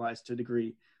uncivilized to a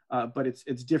degree. But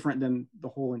it's different than the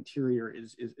whole interior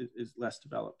is less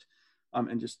developed,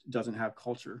 and just doesn't have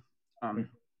culture,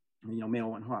 Meo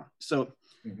Wenhua. So,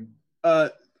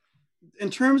 in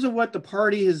terms of what the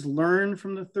party has learned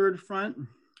from the Third Front,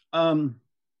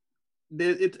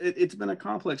 it's been a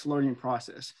complex learning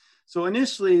process. So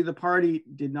initially, the party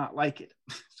did not like it.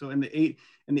 So in the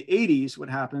 80s, what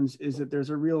happens is that there's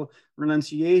a real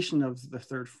renunciation of the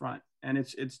Third Front, and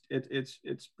it's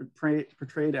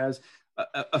portrayed as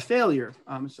a failure.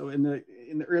 So in the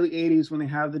early 80s, when they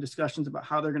have the discussions about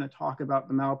how they're going to talk about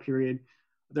the Mao period,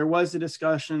 there was a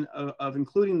discussion of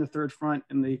including the Third Front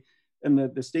in the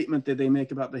statement that they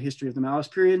make about the history of the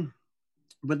Maoist period,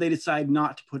 but they decide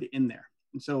not to put it in there.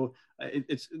 And so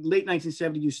it's late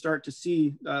 1970, you start to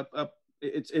see,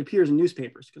 it appears in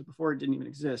newspapers, because before it didn't even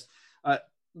exist.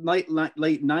 Late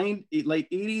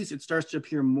 80s, it starts to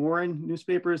appear more in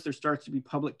newspapers. There starts to be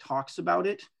public talks about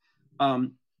it. But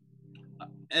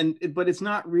it's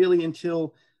not really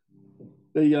until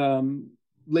the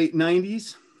late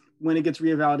 90s when it gets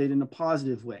reevaluated in a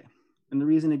positive way. And the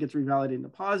reason it gets reevaluated in a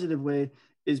positive way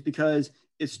is because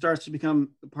it starts to the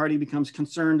party becomes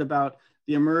concerned about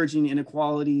the emerging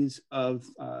inequalities of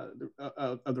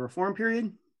the reform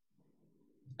period.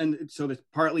 And so it's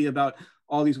partly about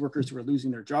all these workers who are losing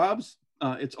their jobs.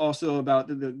 It's also about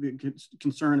the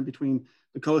concern between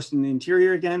the coast and the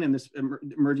interior again, and this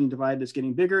emerging divide that's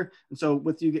getting bigger. And so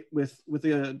with the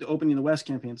opening of the West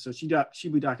campaign, so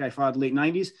Shibu Dakai Fa, late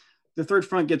 90s, the Third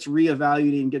Front gets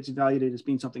reevaluated and gets evaluated as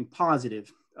being something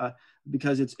positive,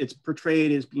 because it's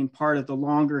portrayed as being part of the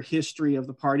longer history of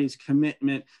the party's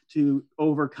commitment to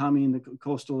overcoming the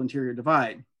coastal interior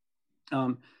divide.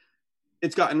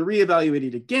 It's gotten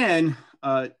reevaluated again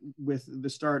with the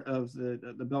start of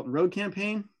the Belt and Road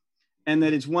campaign, and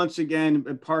that it's once again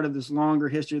a part of this longer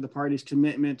history of the party's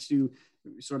commitment to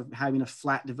sort of having a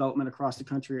flat development across the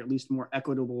country, or at least more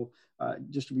equitable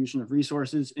distribution of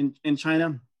resources in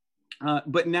China.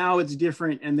 But now it's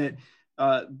different, and that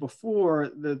before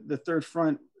the Third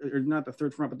Front, or not the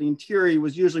Third Front, but the interior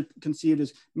was usually conceived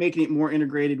as making it more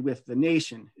integrated with the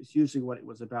nation. It's usually what it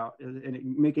was about,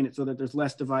 and making it so that there's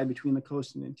less divide between the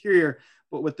coast and the interior.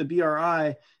 But with the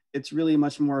BRI, it's really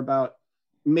much more about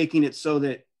making it so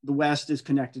that the West is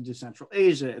connected to Central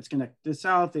Asia, it's connected to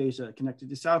South Asia, connected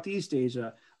to Southeast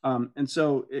Asia. And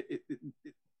so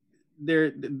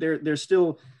there's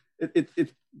still,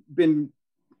 it's been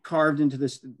carved into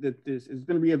this, that this has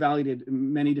been reevaluated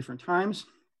many different times.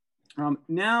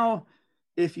 Now,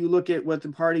 if you look at what the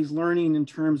party's learning in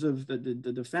terms of the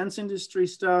defense industry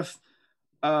stuff,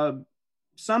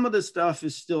 some of the stuff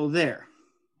is still there.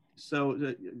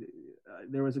 So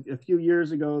there was a few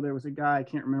years ago, there was a guy, I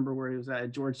can't remember where he was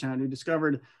at Georgetown, who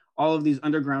discovered all of these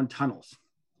underground tunnels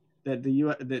that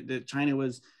that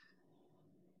China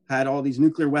had all these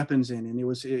nuclear weapons in, and it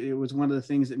was one of the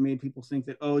things that made people think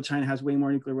that, oh, China has way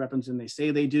more nuclear weapons than they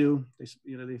say they do.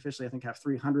 They officially, I think, have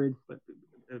 300, but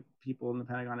people in the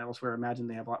Pentagon elsewhere imagine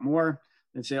they have a lot more,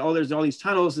 and say, oh, there's all these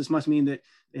tunnels. This must mean that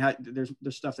there's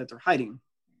stuff that they're hiding.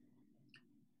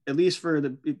 At least for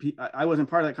I wasn't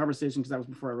part of that conversation because that was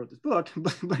before I wrote this book,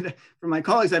 but from my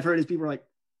colleagues I've heard is people are like,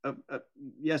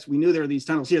 yes, we knew there were these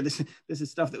tunnels here. This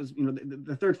is stuff that was,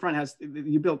 the Third Front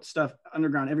you built stuff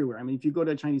underground everywhere. I mean, if you go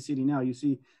to a Chinese city now, you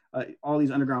see all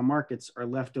these underground markets are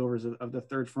leftovers of the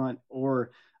Third Front, or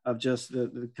of just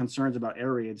the concerns about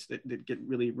air raids that get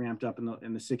really ramped up in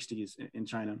the 60s in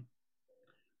China.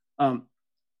 I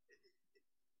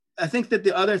think that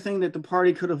the other thing that the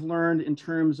party could have learned in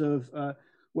terms of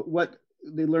what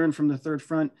they learned from the Third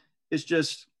Front is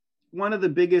just one of the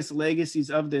biggest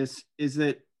legacies of this is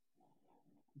that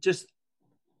just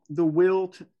the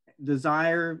will,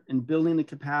 desire, and building the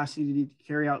capacity to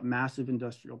carry out massive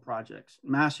industrial projects,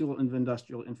 massive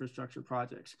industrial infrastructure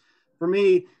projects. For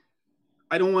me,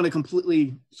 I don't want to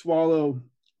completely swallow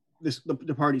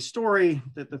the party's story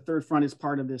that the Third Front is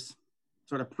part of this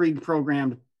sort of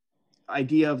pre-programmed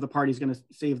idea of the party's going to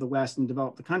save the West and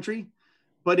develop the country.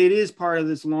 But it is part of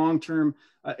this long-term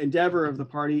endeavor of the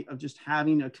party of just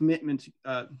having a commitment to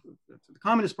the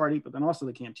Communist Party, but then also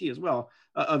the KMT as well,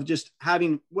 of just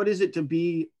having, what is it to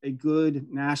be a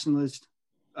good nationalist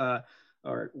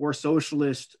or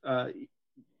socialist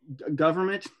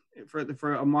government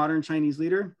for a modern Chinese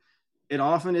leader? It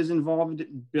often is involved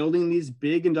building these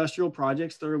big industrial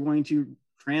projects that are going to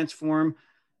transform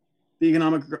the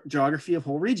economic geography of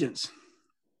whole regions.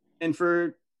 And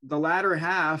for the latter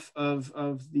half of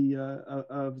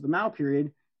the Mao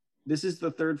period, this is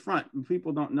the Third Front.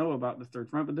 People don't know about the Third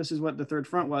Front, but this is what the Third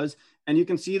Front was. And you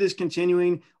can see this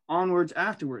continuing onwards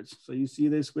afterwards. So you see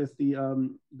this with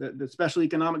the special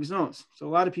economic zones. So a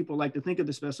lot of people like to think of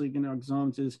the special economic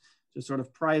zones as just sort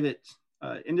of private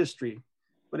industry.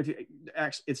 But if you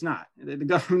actually, it's not. The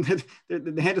government,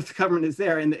 the head of the government is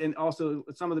there, and also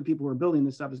some of the people who are building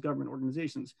this stuff is government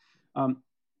organizations.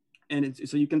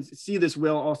 So you can see this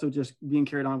will also just being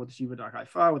carried on with the Shiva Dak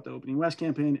Haifa, with the Opening West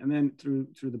campaign, and then through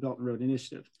the Belt and Road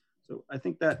Initiative. So I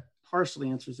think that partially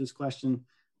answers this question,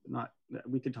 but not,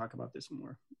 we could talk about this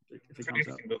more if it comes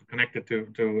up. Connected to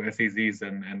SEZs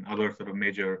and other sort of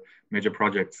major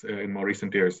projects in more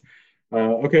recent years.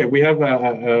 Okay, we have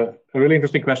a really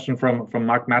interesting question from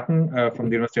Mark Matten from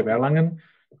the University of Erlangen,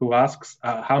 who asks,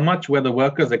 how much were the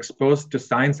workers exposed to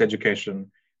science education?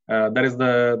 That is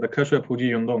the Keshue Puji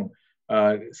Yundong.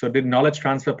 So did knowledge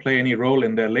transfer play any role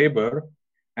in their labor?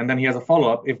 And then he has a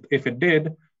follow-up. If it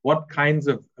did, what kinds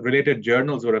of related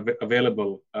journals were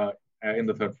available in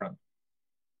the Third Front?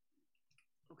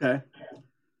 Okay.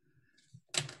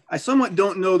 I somewhat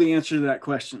don't know the answer to that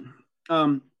question.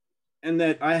 And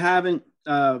that I haven't,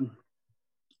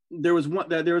 there was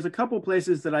a couple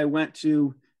places that I went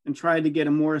to and tried to get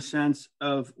a more sense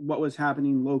of what was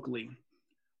happening locally.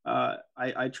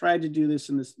 I tried to do this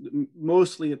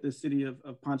mostly at the city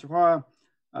of Panzerhua.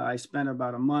 I spent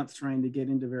about a month trying to get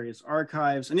into various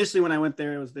archives. Initially, when I went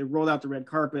there, they rolled out the red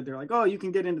carpet. They're like, oh, you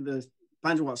can get into the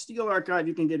Panzerhua Steel Archive.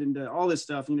 You can get into all this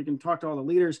stuff, and you can talk to all the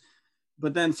leaders.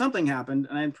 But then something happened,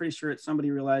 and I'm pretty sure somebody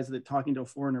realized that talking to a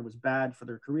foreigner was bad for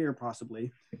their career,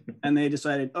 possibly. And they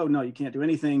decided, oh, no, you can't do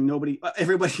anything.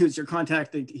 Everybody who's your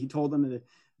contact, he told them,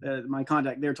 my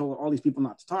contact there told all these people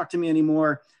not to talk to me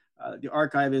anymore. The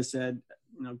archivist said,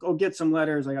 go get some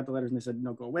letters. I got the letters, and they said,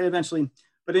 no, go away eventually.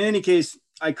 But in any case,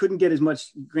 I couldn't get as much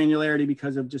granularity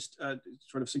because of just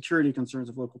sort of security concerns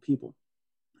of local people.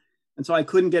 And so I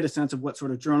couldn't get a sense of what sort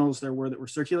of journals there were that were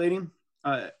circulating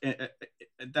at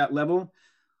that level.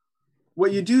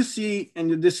 What you do see,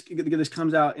 and this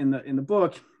comes out in the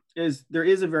book, is there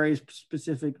is a very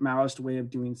specific Maoist way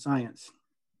of doing science.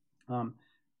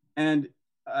 And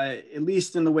at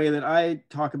least in the way that I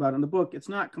talk about in the book, it's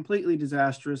not completely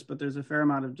disastrous, but there's a fair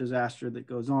amount of disaster that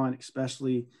goes on,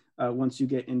 especially once you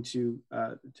get into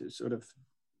to sort of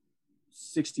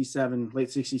 67, late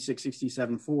 66,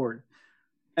 67 forward.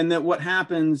 And that what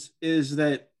happens is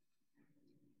that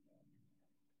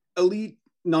elite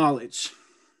knowledge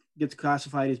gets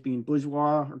classified as being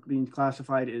bourgeois or being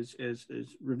classified as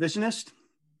revisionist.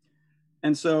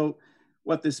 And so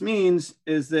What this means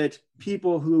is that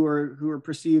people who are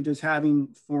perceived as having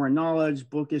foreign knowledge,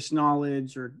 bookish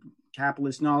knowledge, or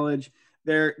capitalist knowledge,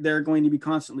 they're going to be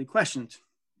constantly questioned.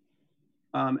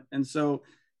 And so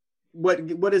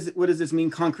what does this mean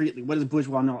concretely? What is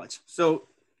bourgeois knowledge? So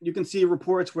you can see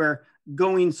reports where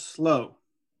going slow,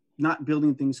 not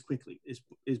building things quickly is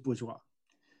bourgeois.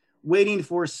 Waiting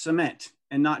for cement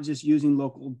and not just using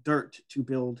local dirt to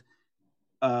build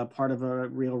part of a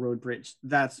railroad bridge,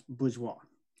 that's bourgeois.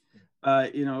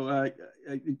 Trying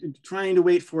to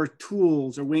wait for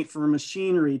tools or wait for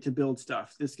machinery to build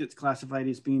stuff, this gets classified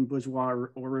as being bourgeois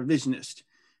or revisionist.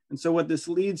 And so what this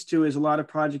leads to is a lot of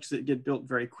projects that get built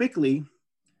very quickly,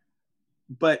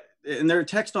 and there are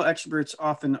textile experts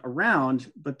often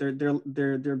around, but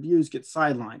their views get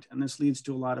sidelined, and this leads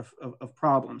to a lot of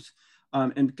problems.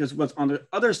 And because what's on the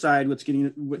other side, what's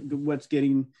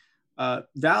getting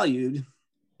valued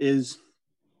is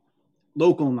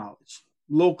local knowledge,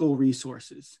 local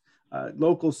resources,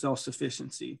 local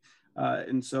self-sufficiency.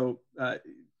 And so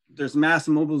there's mass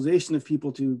mobilization of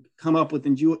people to come up with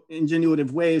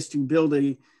ingenuitive ways to build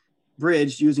a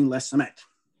bridge using less cement.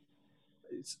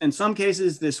 In some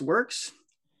cases, this works.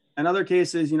 In other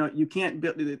cases, you can't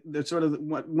build.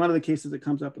 One of the cases that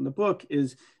comes up in the book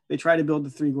is they try to build the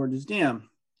Three Gorges Dam,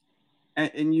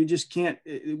 and you just can't.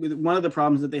 One of the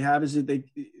problems that they have is that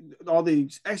all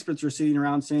the experts are sitting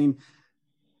around saying,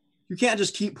 you can't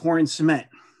just keep pouring cement.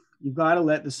 You've got to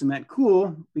let the cement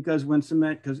cool, because when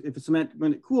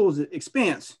it cools, it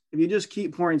expands. If you just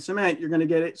keep pouring cement, you're going to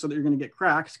get it so that you're going to get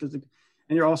cracks, and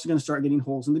you're also going to start getting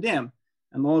holes in the dam.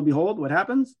 And lo and behold, what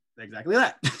happens? Exactly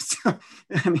that. So,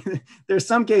 I mean, there's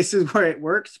some cases where it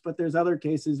works, but there's other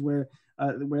cases where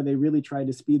they really try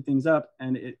to speed things up,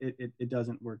 and it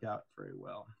doesn't work out very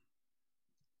well.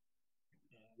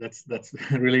 That's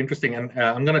really interesting, and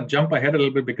I'm going to jump ahead a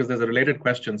little bit because there's a related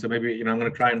question. So maybe I'm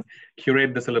going to try and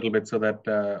curate this a little bit so that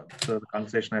so the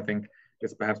conversation, I think,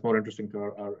 is perhaps more interesting to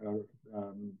our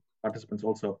participants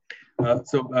also.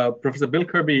 Professor Bill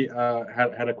Kirby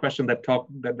had a question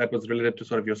that was related to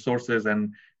sort of your sources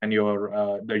and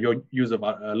your use of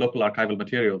local archival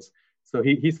materials. So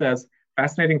he says,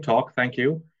 fascinating talk, thank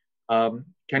you.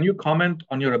 Can you comment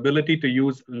on your ability to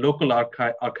use local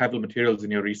archival materials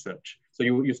in your research? So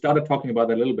you started talking about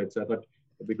that a little bit, so I thought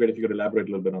it'd be great if you could elaborate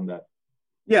a little bit on that.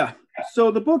 Yeah,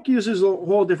 so the book uses a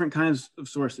whole different kinds of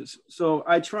sources. So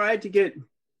I tried to get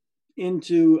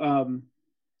into,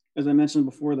 as I mentioned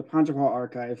before, the Panzerhall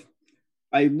archive.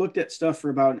 I looked at stuff for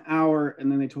about an hour,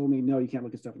 and then they told me, no, you can't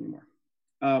look at stuff anymore.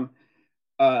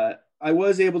 I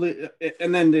was able to,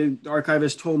 and then the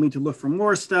archivist told me to look for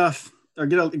more stuff, or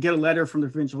get a letter from the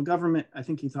provincial government. I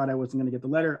think he thought I wasn't going to get the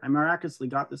letter. I miraculously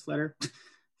got this letter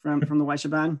from the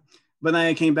Waishaban. But then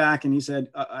I came back and he said,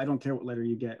 I don't care what letter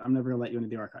you get. I'm never going to let you into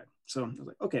the archive. So I was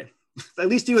like, okay. At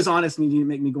least he was honest, and he didn't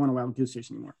make me go on a wild goose chase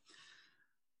anymore.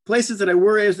 Places that I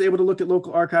was able to look at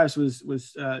local archives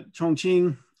was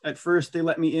Chongqing. At first, they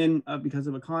let me in because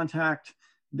of a contact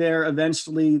there.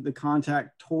 Eventually, the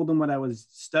contact told them what I was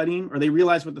studying, or they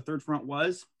realized what the Third Front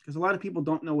was, because a lot of people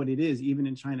don't know what it is, even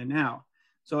in China now.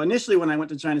 So initially, when I went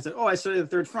to China and said, oh, I studied the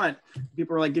Third Front,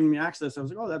 people were like giving me access. I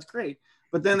was like, oh, that's great.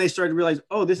 But then they started to realize,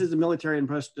 oh, this is a military and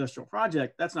industrial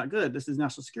project. That's not good. This is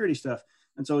national security stuff.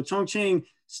 And so Chongqing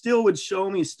still would show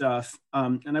me stuff.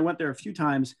 And I went there a few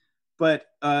times, but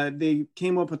they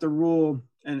came up with a rule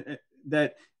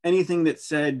that anything that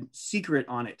said secret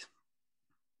on it,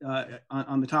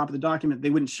 on the top of the document, they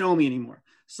wouldn't show me anymore.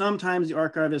 Sometimes the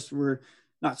archivists were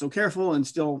not so careful and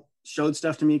still showed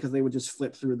stuff to me, because they would just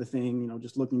flip through the thing,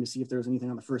 just looking to see if there was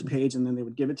anything on the first page, and then they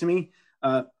would give it to me.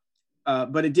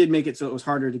 But it did make it so it was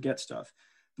harder to get stuff.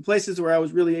 The places where I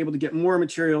was really able to get more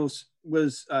materials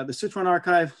was the Sichuan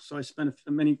archive. So I spent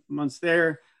many months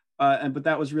there, but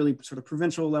that was really sort of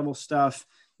provincial level stuff.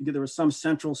 There was some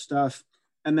central stuff,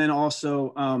 and then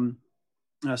also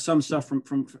some stuff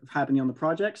from happening on the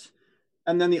projects.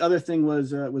 And then the other thing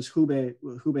was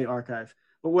Hubei archive.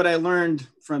 But what I learned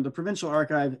from the provincial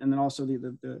archive, and then also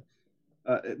the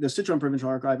Sichuan Provincial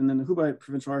Archive, and then the Hubei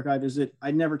Provincial Archive, is that I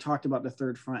never talked about the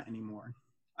Third Front anymore.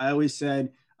 I always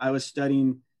said I was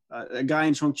studying, a guy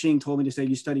in Chongqing told me to say,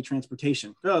 you study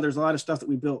transportation. Oh, there's a lot of stuff that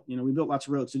we built. We built lots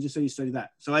of roads, so just say you study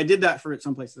that. So I did that for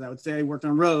some places. I would say I worked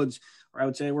on roads, or I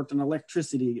would say I worked on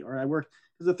electricity, or I worked,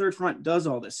 because the Third Front does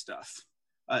all this stuff.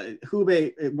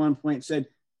 Hubei at one point said,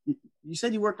 you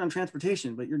said you worked on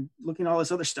transportation, but you're looking at all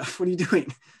this other stuff. What are you doing?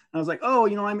 And I was like, oh,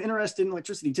 I'm interested in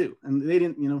electricity too. And they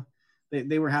didn't,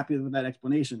 they were happy with that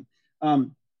explanation.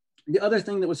 The other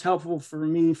thing that was helpful for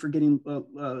me for getting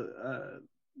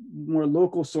more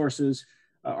local sources,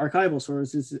 archival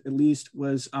sources at least,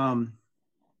 was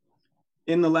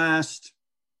in the last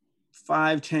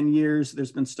 5-10 years,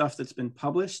 there's been stuff that's been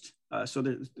published. So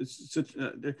there's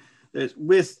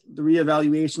with the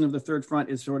reevaluation of the Third Front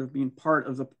is sort of being part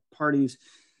of the party's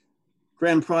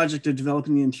grand project of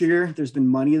developing the interior. There's been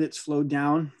money that's flowed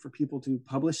down for people to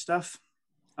publish stuff.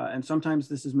 And sometimes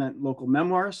this has meant local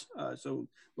memoirs. So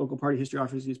local party history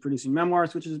office is producing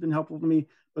memoirs, which has been helpful to me,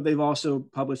 but they've also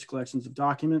published collections of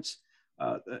documents.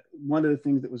 One of the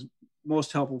things that was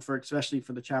most helpful for, especially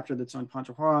for the chapter that's on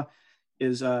Panzerhua,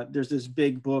 is there's this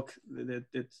big book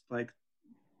that's like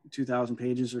 2,000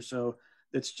 pages or so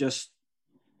that's just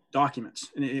documents,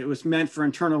 and it was meant for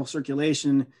internal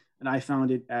circulation. And I found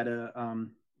it at a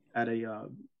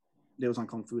it was on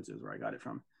Kongfuzi is where I got it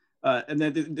from. And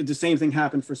then the same thing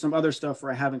happened for some other stuff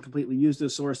where I haven't completely used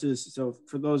those sources. So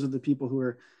for those of the people who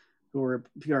are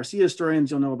PRC historians,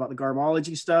 you'll know about the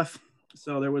garbology stuff.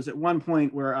 So there was at one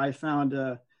point where I found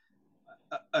a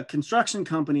construction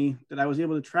company that I was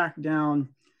able to track down,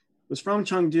 was from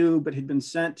Chengdu, but had been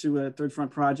sent to a Third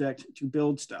Front project to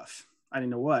build stuff. I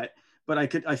didn't know what, but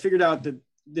I figured out that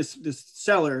this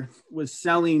seller was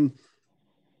selling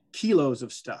kilos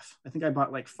of stuff. I think I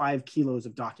bought like 5 kilos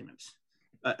of documents.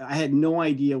 I had no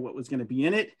idea what was going to be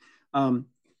in it.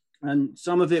 And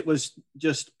some of it was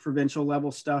just provincial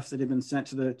level stuff that had been sent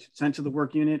to the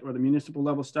work unit, or the municipal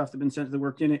level stuff that had been sent to the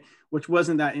work unit, which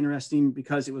wasn't that interesting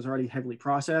because it was already heavily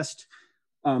processed.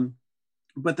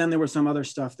 But then there was some other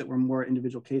stuff that were more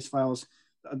individual case files.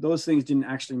 Those things didn't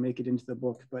actually make it into the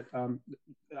book, but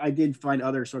I did find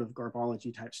other sort of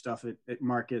garbology type stuff at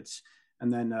markets.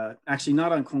 And then actually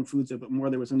not on Kongfuzi, but more,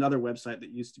 there was another website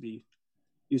that used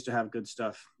to have good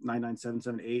stuff,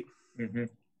 99778. Mm-hmm.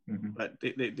 Mm-hmm. But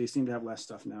they seem to have less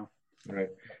stuff now. Right.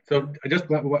 So just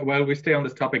while we stay on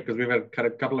this topic, because we've had a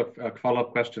couple of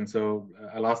follow-up questions, so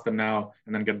I'll ask them now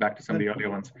and then get back to some of the earlier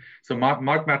ones. So Mark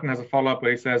Matten has a follow-up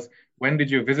where he says, when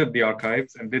did you visit the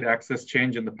archives and did access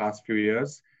change in the past few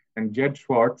years? And Jed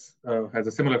Schwartz has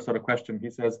a similar sort of question.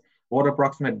 He says, what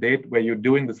approximate date were you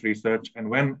doing this research, and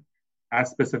when,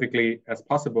 as specifically as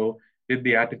possible, did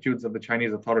the attitudes of the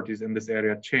Chinese authorities in this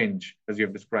area change as you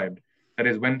have described? That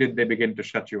is, when did they begin to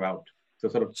shut you out? So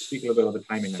sort of speak a little bit of the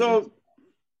timing. So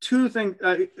two things,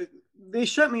 they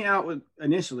shut me out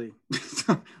initially.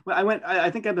 So I went,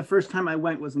 I think the first time I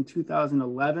went was in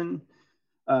 2011.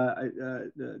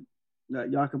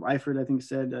 Jakob Eifert, I think,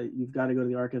 said, you've got to go to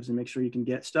the archives and make sure you can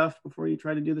get stuff before you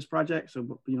try to do this project.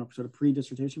 So, sort of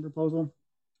pre-dissertation proposal.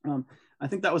 I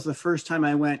think that was the first time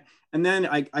I went. And then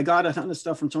I got a ton of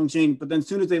stuff from Chongqing, but then as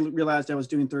soon as they realized I was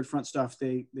doing Third Front stuff,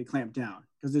 they clamped down,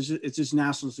 because it's just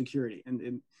national security.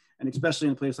 And especially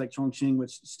in a place like Chongqing,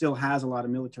 which still has a lot of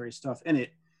military stuff in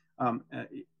it,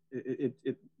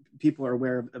 people are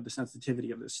aware of the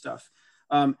sensitivity of this stuff.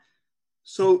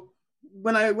 So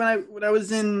when I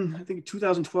was in, I think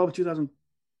 2012,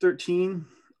 2013,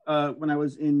 when I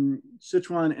was in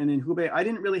Sichuan and in Hubei, I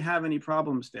didn't really have any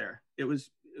problems there. It was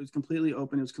completely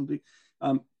open. It was complete.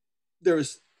 There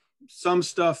was some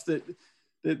stuff that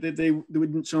they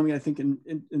wouldn't show me, I think, in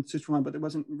Sichuan, but it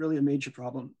wasn't really a major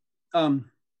problem.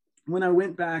 When I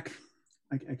went back,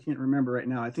 I can't remember right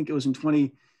now. I think it was in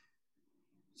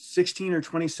 2016 or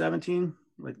 2017,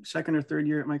 like second or third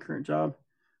year at my current job.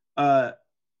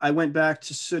 I went back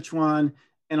to Sichuan,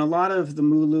 and a lot of the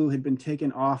Mulu had been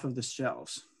taken off of the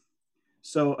shelves.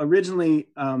 So originally,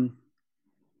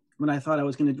 when I thought I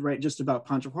was going to write just about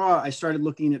Panzerhua, I started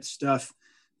looking at stuff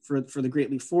for the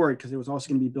Great Leap Forward, because it was also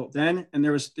going to be built then. And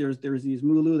there was these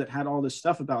Mulu that had all this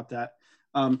stuff about that.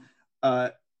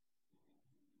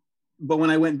 But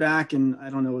when I went back, and I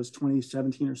don't know, it was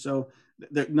 2017 or so,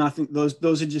 nothing.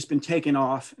 Those had just been taken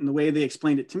off. And the way they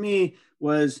explained it to me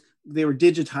was they were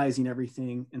digitizing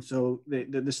everything, and so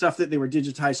the stuff that they were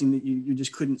digitizing that you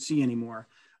just couldn't see anymore.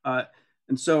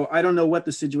 And so I don't know what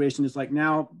the situation is like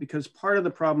now, because part of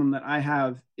the problem that I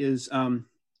have is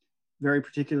very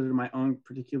particular to my own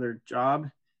particular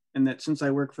job, and that since I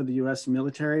work for the U.S.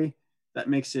 military, that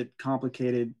makes it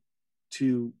complicated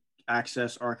to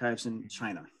access archives in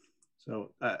China.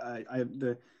 So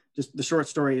the short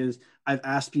story is, I've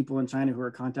asked people in China who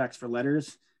are contacts for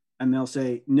letters, and they'll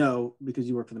say no because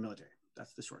you work for the military.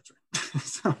 That's the short story.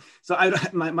 so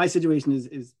my situation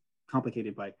is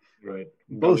complicated by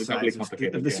both sides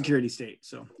of the security state.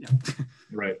 So yeah.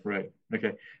 Right.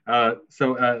 Okay.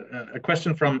 So a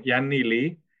question from Yanni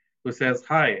Lee, who says,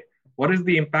 hi, what is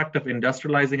the impact of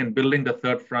industrializing and building the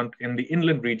Third Front in the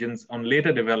inland regions on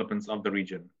later developments of the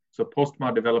region? So post-Mao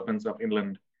developments of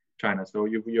inland China. So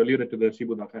you alluded to the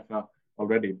Shibu Dakaifa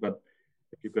already, but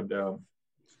if you could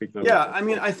speak a little bit. I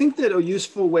mean, I think that a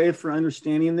useful way for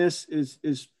understanding this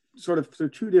is sort of through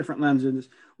two different lenses.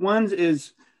 One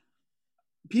is,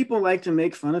 people like to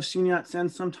make fun of Sun Yat-sen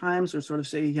sometimes, or sort of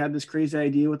say he had this crazy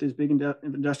idea with his big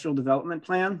industrial development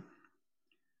plan.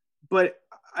 But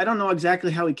I don't know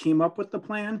exactly how he came up with the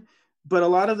plan, but a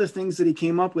lot of the things that he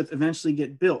came up with eventually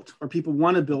get built, or people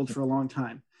want to build for a long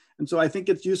time. And so I think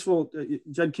it's useful,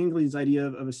 Judd Kingley's idea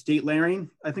of estate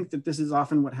layering. I think that this is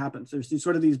often what happens. There's these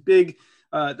sort of these big,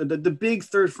 the big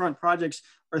third front projects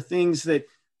are things that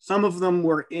some of them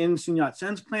were in Sun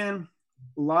Yat-sen's plan.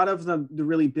 A lot of the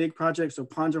really big projects, so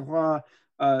Panzhihua,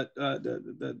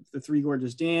 the Three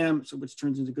Gorges Dam, so which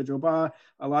turns into Guizhou,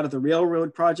 a lot of the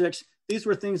railroad projects, these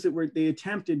were things that they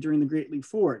attempted during the Great Leap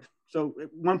Forward. So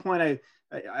at one point,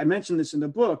 I mentioned this in the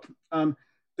book,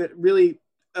 that really,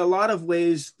 a lot of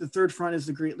ways, the third front is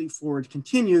the Great Leap Forward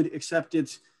continued, except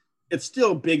it's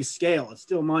still big scale, it's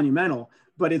still monumental,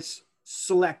 but it's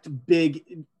select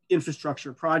big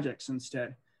infrastructure projects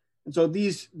instead. And so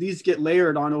these get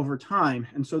layered on over time.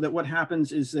 And so that what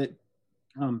happens is that,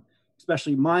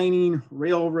 especially mining,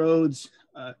 railroads,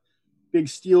 big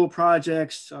steel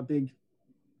projects, big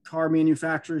car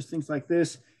manufacturers, things like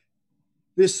this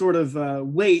sort of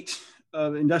weight,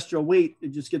 industrial weight, it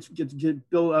just gets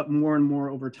built up more and more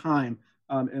over time,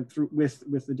 and through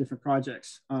with the different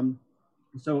projects.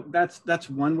 So that's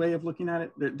one way of looking at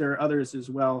it. There are others as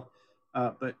well,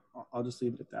 but I'll just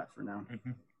leave it at that for now.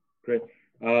 Mm-hmm. Great.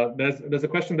 There's a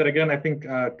question that, again, I think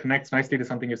connects nicely to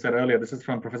something you said earlier. This is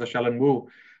from Professor Shalin Wu.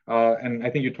 And I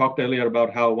think you talked earlier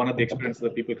about how one of the experiences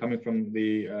of people coming from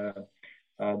the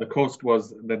coast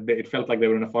was that it felt like they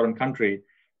were in a foreign country.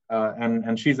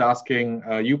 And she's asking,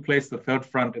 you place the third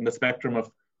front in the spectrum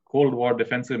of Cold War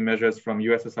defensive measures from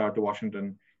USSR to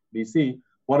Washington, D.C.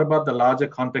 What about the larger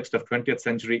context of 20th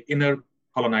century inner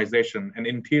colonization and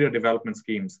interior development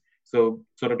schemes? So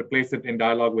sort of to place it in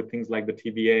dialogue with things like the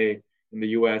TVA in the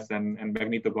US and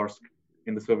Magnitogorsk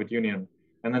in the Soviet Union.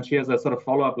 And then she has a sort of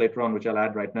follow-up later on, which I'll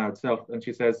add right now itself. And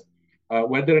she says,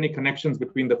 were there any connections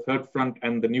between the third front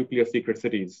and the nuclear secret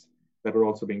cities that were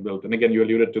also being built? And again, you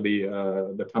alluded to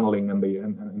the tunneling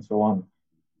and so on.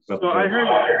 But, so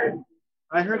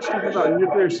I heard stuff about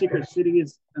nuclear secret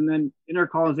cities and then inner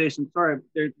colonization. Sorry,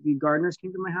 the gardeners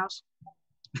came to my house,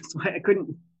 so I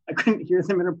couldn't hear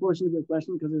them in a portion of the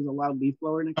question because there's a loud leaf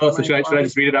blower next to my should I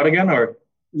just read it out again, or?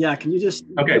 Yeah, can you just?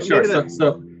 Okay, sure.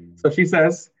 So she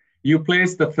says, you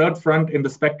place the third front in the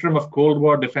spectrum of Cold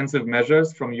War defensive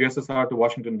measures from USSR to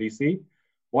Washington, D.C.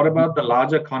 What about the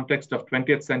larger context of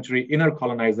 20th century inner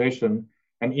colonization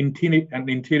and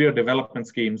interior development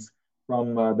schemes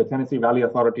from the Tennessee Valley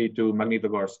Authority to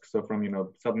Magnitogorsk? So from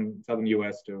southern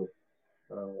U.S. to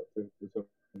Soviet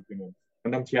Union.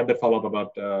 And then she had that follow-up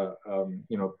about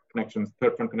connections,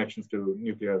 third front connections to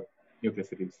nuclear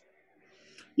cities.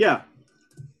 Yeah.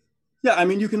 Yeah, I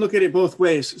mean, you can look at it both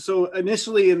ways. So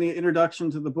initially in the introduction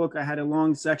to the book, I had a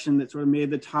long section that sort of made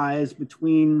the ties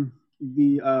between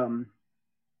the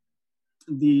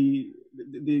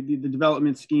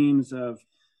development schemes of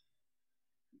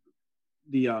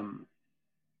the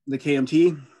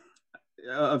KMT,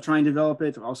 of trying to develop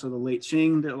it, also the late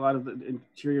Qing. A lot of the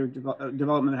interior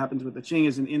development that happens with the Qing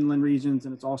is in inland regions,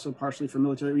 and it's also partially for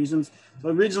military reasons. So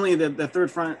originally, the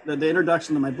third front, the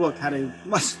introduction to my book had a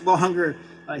much longer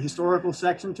historical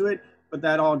section to it, but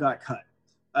that all got cut,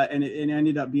 and it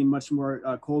ended up being much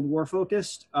more Cold War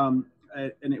focused. And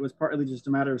it was partly just a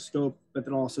matter of scope, but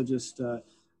then also just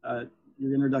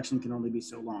your introduction can only be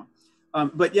so long.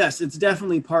 But yes, it's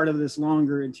definitely part of this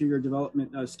longer interior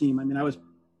development scheme. I mean, I was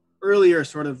earlier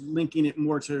sort of linking it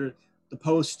more to the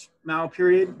post-Mao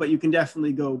period, but you can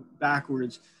definitely go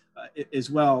backwards as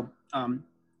well. And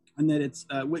that it's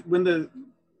when the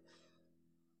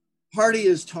party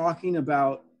is talking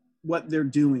about what they're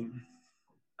doing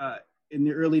in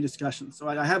the early discussions. So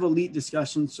I have elite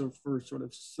discussions so for sort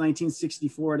of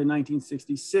 1964 to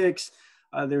 1966.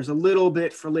 There's a little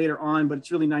bit for later on, but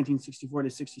it's really 1964 to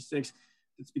 66.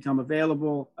 It's become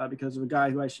available because of a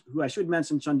guy who I should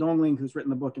mention, Chen Dongling, who's written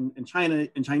the book in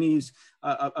Chinese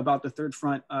about the third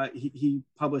front. He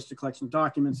published a collection of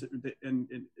documents and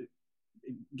it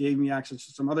gave me access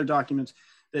to some other documents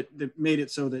that made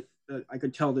it so that I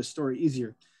could tell this story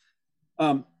easier.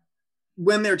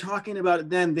 When they're talking about it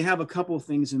then, they have a couple of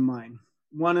things in mind.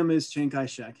 One of them is Chiang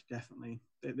Kai-shek, definitely.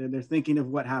 They're thinking of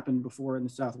what happened before in the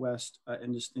Southwest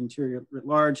and just interior writ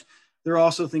large. They're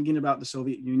also thinking about the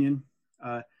Soviet Union.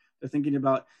 They're thinking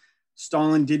about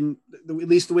Stalin didn't, at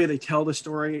least the way they tell the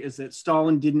story is that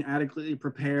Stalin didn't adequately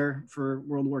prepare for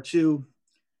World War II.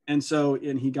 And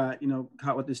he got,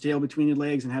 caught with his tail between his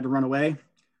legs and had to run away.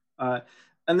 And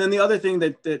then the other thing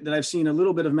that I've seen a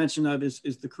little bit of mention of is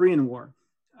the Korean War.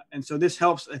 And so this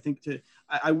helps, I think,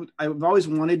 I've always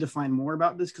wanted to find more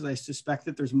about this because I suspect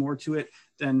that there's more to it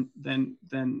than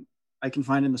I can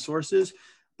find in the sources.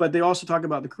 But they also talk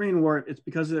about the Korean War. It's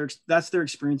because that's their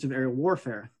experience of aerial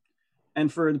warfare.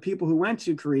 And for the people who went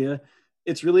to Korea,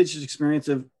 it's really just experience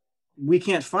of, we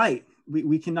can't fight.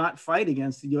 We cannot fight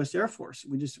against the U.S. Air Force.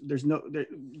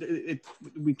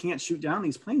 We can't shoot down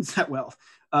these planes that well.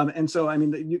 And so, I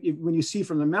mean, when you see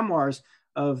from the memoirs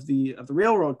of the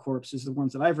railroad corps, is the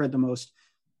ones that I've read the most,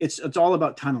 it's all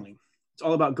about tunneling. It's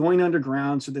all about going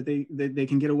underground so that they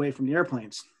can get away from the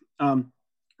airplanes. And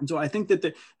so I think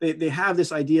that they have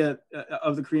this idea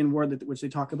of the Korean War which they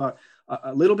talk about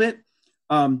a little bit.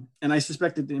 And I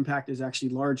suspect that the impact is actually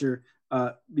larger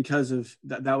because of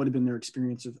that would have been their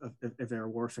experience of air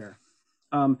warfare.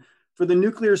 For the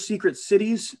nuclear secret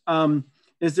cities,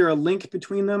 is there a link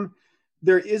between them?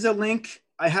 There is a link.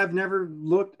 I have never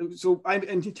looked. So I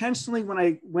intentionally, when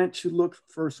I went to look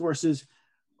for sources,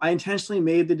 I intentionally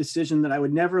made the decision that I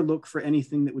would never look for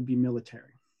anything that would be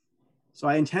military. So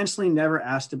I intentionally never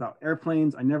asked about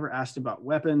airplanes. I never asked about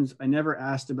weapons. I never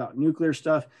asked about nuclear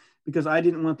stuff because I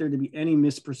didn't want there to be any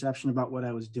misperception about what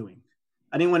I was doing.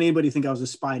 I didn't want anybody to think I was a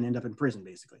spy and end up in prison,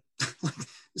 basically.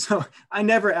 So I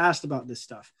never asked about this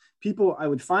stuff. I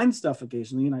would find stuff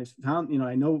occasionally, and I found,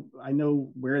 I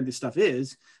know where this stuff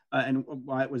is and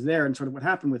why it was there and sort of what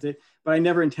happened with it, but I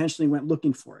never intentionally went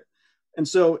looking for it. And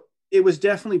so it was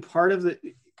definitely part of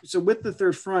so with the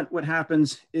Third Front, what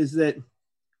happens is that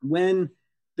when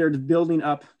they're building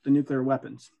up the nuclear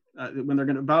weapons, when they're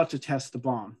about to test the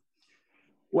bomb,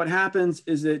 what happens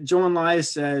is that Zhou Enlai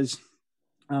says,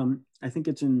 I think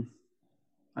it's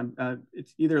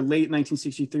it's either late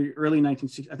 1963, early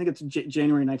 1960, I think it's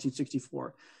January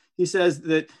 1964. He says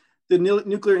that the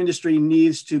nuclear industry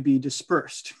needs to be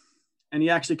dispersed. And he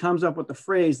actually comes up with the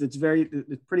phrase that's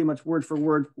pretty much word for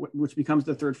word, which becomes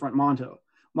the Third Front motto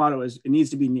is it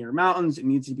needs to be near mountains, it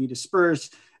needs to be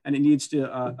dispersed, and it needs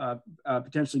to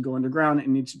potentially go underground. It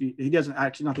needs to be, he doesn't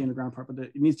actually, not the underground part, but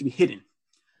it needs to be hidden.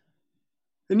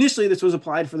 Initially, this was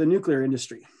applied for the nuclear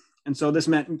industry. And so this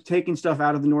meant taking stuff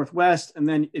out of the Northwest. And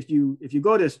then if you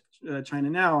go to China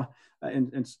now,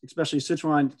 and especially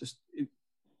Sichuan,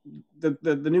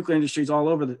 the nuclear industry is all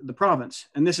over the province.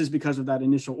 And this is because of that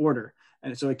initial order.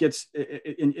 And so it's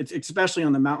especially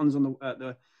on the mountains on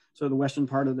the western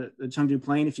part of the Chengdu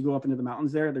Plain. If you go up into the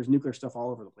mountains there's nuclear stuff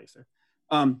all over the place there.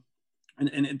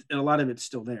 And a lot of it's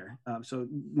still there. So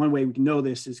one way we can know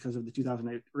this is because of the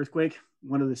 2008 earthquake.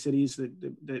 One of the cities that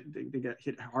they got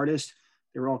hit hardest,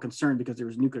 they were all concerned because there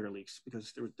was nuclear leaks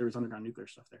because there was underground nuclear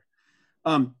stuff there.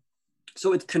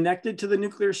 So it's connected to the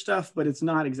nuclear stuff, but it's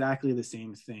not exactly the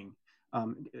same thing.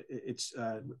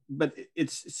 But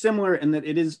it's similar in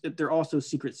that they're also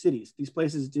secret cities. These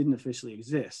places didn't officially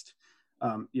exist.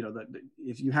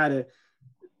 If you had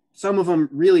some of them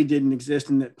really didn't exist,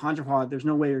 and that Panzerhua, there's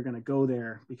no way you're going to go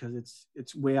there because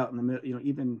it's way out in the middle.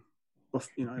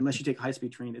 Unless you take a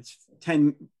high-speed train, it's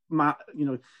 10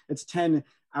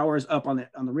 hours up on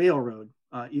the railroad.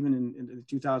 Even in the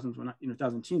 2000s,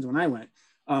 2010s when I went.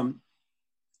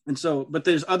 And so, but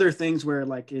there's other things where,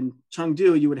 like in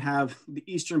Chengdu, you would have the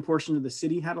eastern portion of the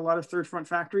city had a lot of Third Front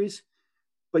factories,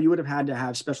 but you would have had to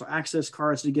have special access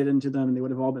cards to get into them, and they would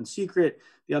have all been secret.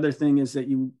 The other thing is that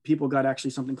people got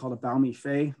actually something called a Baomi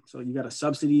Fei. So you got a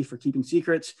subsidy for keeping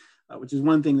secrets, which is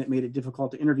one thing that made it difficult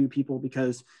to interview people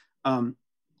because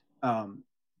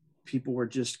people were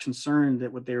just concerned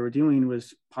that what they were doing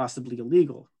was possibly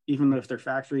illegal, even though if their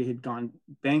factory had gone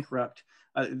bankrupt.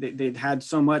 They'd had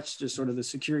so much just sort of the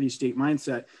security state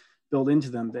mindset built into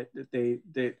them that they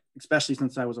especially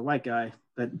since I was a white guy,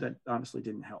 that honestly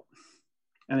didn't help.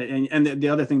 And the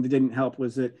other thing that didn't help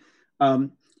was that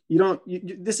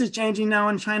this is changing now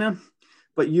in China,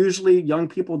 but usually young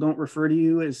people don't refer to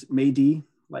you as Meidi,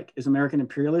 like as American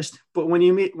imperialist. But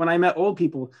when I met old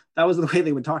people, that was the way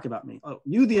they would talk about me. Oh,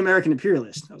 you the American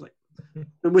imperialist. I was like,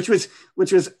 which was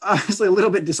obviously a little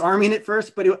bit disarming at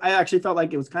first, but I actually felt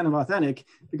like it was kind of authentic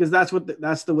because that's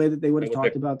the way that they would have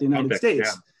talked about the United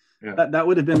States. Yeah. That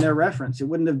would have been their reference. It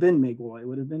wouldn't have been Meiguo. It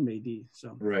would have been Meidi.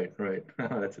 So right.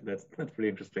 That's pretty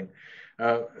interesting.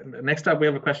 Next up, we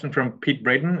have a question from Pete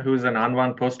Braden, who's an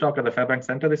Anwan postdoc at the Fairbanks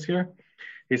Center this year.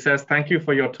 He says, "Thank you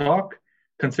for your talk.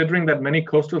 Considering that many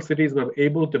coastal cities were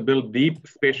able to build deep,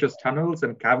 spacious tunnels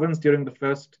and caverns during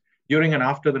and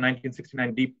after the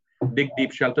 1969 Dig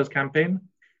Deep Shelters campaign,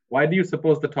 why do you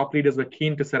suppose the top leaders were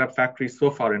keen to set up factories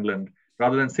so far inland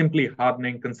rather than simply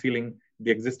concealing the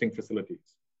existing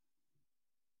facilities?"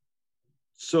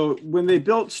 So when they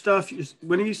built stuff,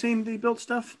 when are you saying they built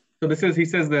stuff? So he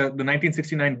says the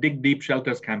 1969 Dig Deep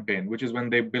Shelters campaign, which is when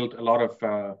they built a lot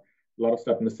of lot of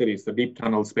stuff in the city. So deep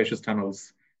tunnels, spacious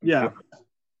tunnels. Yeah.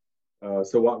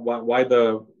 So why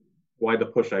the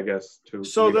push, I guess, to?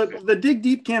 So the Dig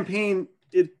Deep campaign,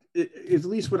 it at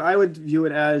least what I would view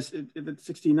it as at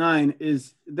 69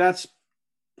 is that's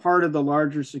part of the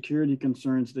larger security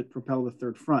concerns that propel the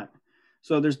Third Front.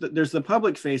 So there's the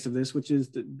public face of this, which is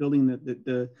building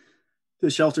the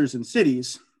shelters in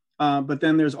cities. But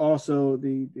then there's also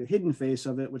the hidden face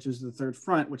of it, which is the Third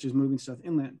Front, which is moving stuff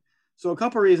inland. So a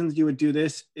couple of reasons you would do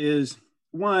this is,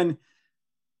 one,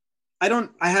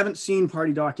 I haven't seen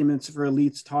party documents for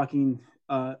elites talking,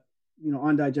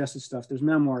 undigested stuff. There's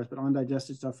memoirs, but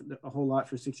undigested stuff a whole lot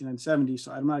for 69, 70.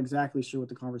 So I'm not exactly sure what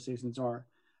the conversations are.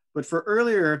 But for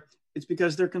earlier, it's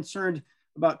because they're concerned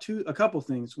about a couple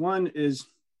things. One is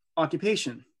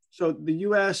occupation. So the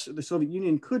U.S., the Soviet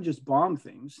Union could just bomb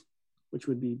things, which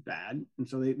would be bad. And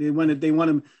so they want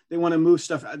to move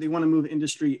stuff. They want to move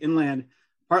industry inland,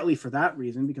 partly for that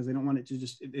reason, because they don't want it to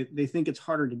just. They think it's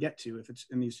harder to get to if it's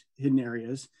in these hidden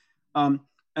areas. And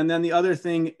then the other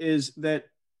thing is that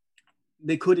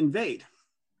they could invade.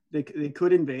 They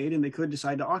could invade, and they could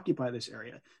decide to occupy this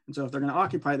area. And so if they're going to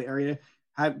occupy the area,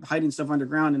 hiding stuff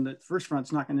underground in the First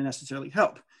Front's not going to necessarily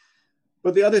help.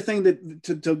 But the other thing that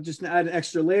to just add an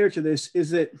extra layer to this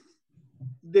is that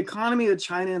the economy of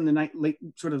China in the late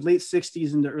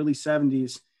 60s into early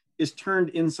 70s is turned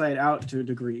inside out to a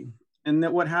degree. And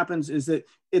that what happens is that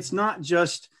it's not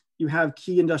just you have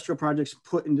key industrial projects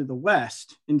put into the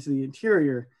West, into the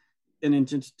interior, and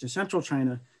into central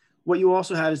China. What you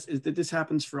also had is that this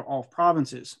happens for all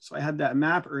provinces. So I had that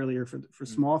map earlier for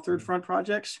small Third Front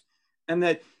projects. And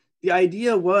that the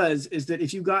idea is that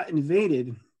if you got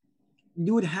invaded,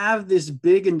 you would have this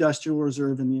big industrial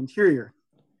reserve in the interior.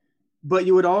 But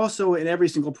you would also, in every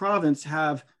single province,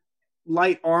 have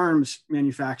light arms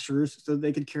manufacturers so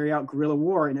they could carry out guerrilla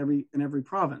war in every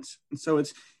province. And so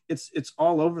it's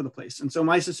all over the place. And so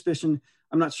my suspicion,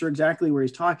 I'm not sure exactly where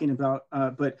he's talking about,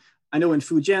 but I know in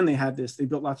Fujian they had this. They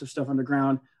built lots of stuff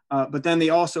underground, but then they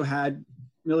also had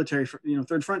military,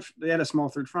 Third Front. They had a small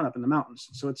Third Front up in the mountains.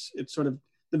 So it's sort of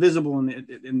the visible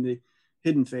in the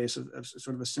hidden face of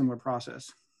sort of a similar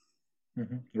process.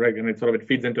 Mm-hmm. Right, and it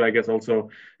feeds into, I guess, also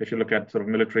if you look at sort of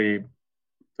military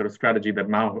sort of strategy that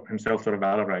Mao himself sort of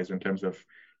valorized in terms of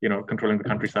controlling the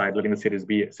countryside, letting the cities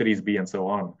be, and so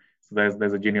on. So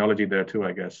there's a genealogy there too,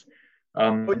 I guess.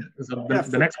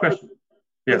 The next question.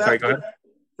 Yeah, sorry, go ahead.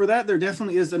 For that, there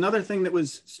definitely is another thing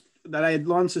that I had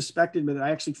long suspected, but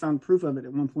I actually found proof of it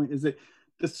at one point, is that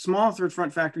the small Third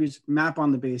Front factories map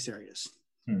on the base areas.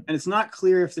 And it's not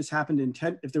clear if this happened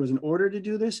if there was an order to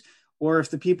do this, or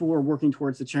if the people were working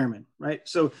towards the chairman, right?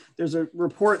 So there's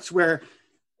reports where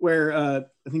I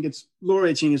think it's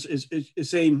Laura Ching is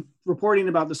saying, reporting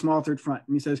about the small Third Front.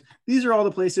 And he says, these are all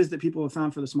the places that people have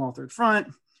found for the small Third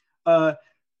Front.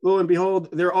 Lo and behold,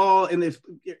 they're all in the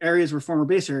areas where former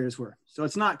base areas were. So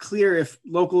it's not clear if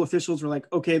local officials were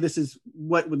like, okay, this is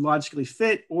what would logically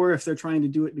fit, or if they're trying to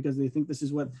do it because they think this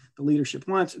is what the leadership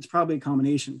wants. It's probably a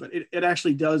combination, but it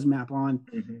actually does map on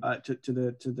to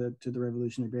the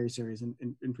revolutionary base areas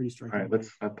in pretty striking. All right,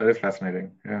 that is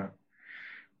fascinating.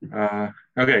 Yeah.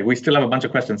 Okay, we still have a bunch of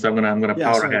questions, so I'm gonna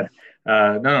power ahead.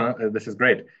 No, this is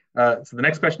great. So the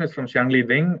next question is from Xiangli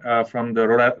Ding from the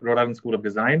Rhode Island School of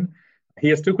Design. He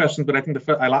has two questions, but I think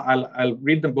I'll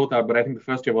read them both out, but I think the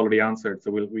first you've already answered,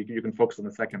 so you can focus on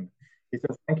the second. He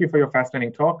says, thank you for your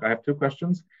fascinating talk. I have two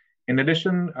questions. In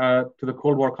addition to the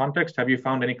Cold War context, have you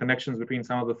found any connections between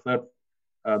some of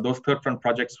those Third Front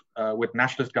projects with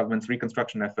nationalist governments'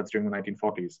 reconstruction efforts during the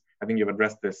 1940s? I think you've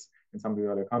addressed this in some of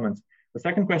your earlier comments. The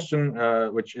second question,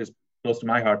 which is close to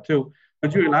my heart too,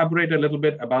 could you elaborate a little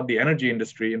bit about the energy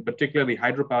industry, in particular the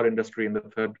hydropower industry in the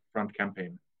Third Front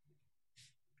campaign?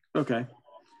 Okay.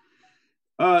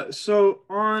 So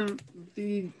on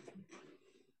the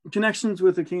connections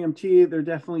with the KMT, there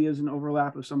definitely is an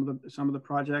overlap of some of the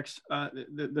projects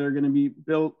that are going to be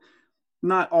built.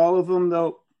 Not all of them,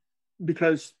 though,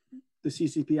 because the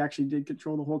CCP actually did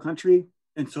control the whole country,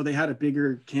 and so they had a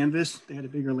bigger canvas, they had a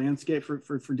bigger landscape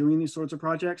for doing these sorts of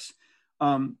projects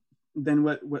than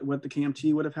what the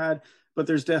KMT would have had. But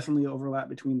there's definitely overlap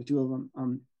between the two of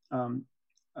them.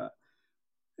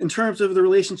 In terms of the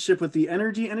relationship with the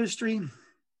energy industry,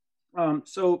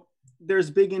 so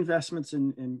there's big investments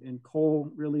in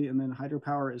coal, really, and then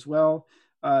hydropower as well.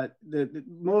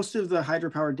 Most of the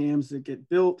hydropower dams that get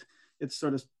built, it's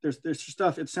sort of there's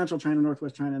stuff. It's central China,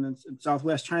 northwest China, and then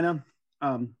southwest China.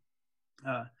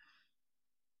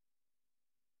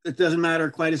 it doesn't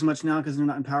matter quite as much now because they're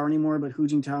not in power anymore, but Hu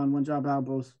Jintao and Wen Jiabao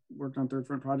both worked on Third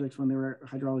Front projects when they were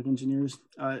hydraulic engineers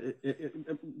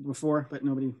before, but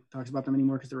nobody talks about them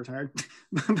anymore because they're retired.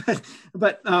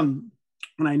 but when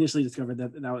I initially discovered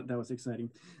that was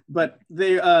exciting. But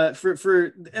they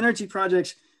for the energy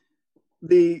projects,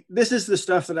 this is the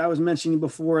stuff that I was mentioning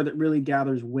before that really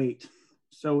gathers weight.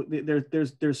 So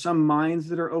there's some mines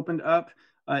that are opened up.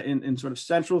 In sort of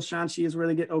central Shanxi is where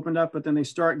they get opened up, but then they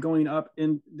start going up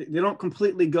they don't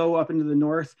completely go up into the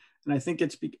north. And I think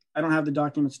I don't have the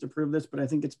documents to prove this, but I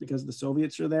think it's because the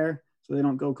Soviets are there. So they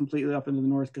don't go completely up into the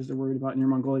north because they're worried about Near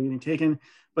Mongolia getting taken.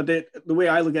 But the way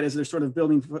I look at it is they're sort of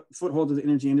building footholds of the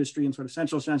energy industry in sort of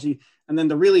central Shanxi. And then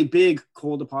the really big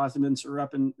coal deposits are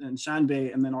up in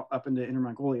Shanbei and then up into Inner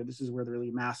Mongolia. This is where the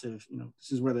really massive,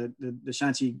 this is where the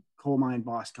Shanxi coal mine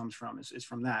boss comes from, is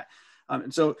from that.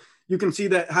 And so you can see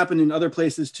that happen in other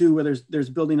places too, where there's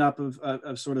building up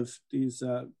of sort of these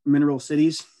mineral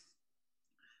cities.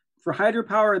 For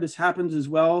hydropower, this happens as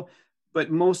well, but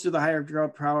most of the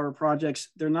hydropower projects,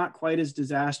 they're not quite as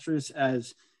disastrous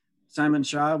as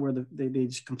Simonsha, where they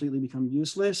just completely become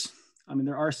useless. I mean,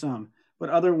 there are some, but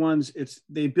other ones,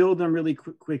 they build them really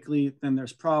quickly, then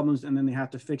there's problems, and then they have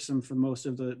to fix them for most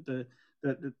of the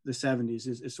 70s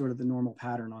is sort of the normal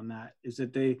pattern on that, is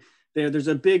that there's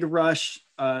a big rush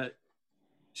to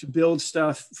build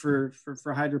stuff for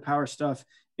hydropower stuff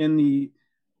in the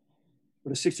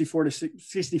 64 to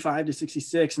 65 to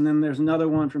 66. And then there's another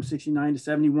one from 69 to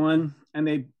 71. And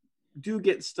they do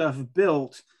get stuff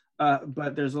built,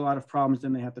 but there's a lot of problems.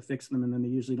 Then they have to fix them. And then they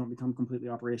usually don't become completely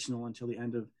operational until the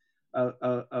end of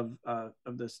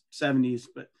the 70s.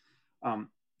 But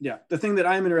yeah, the thing that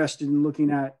I'm interested in looking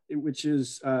at, which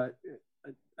is, I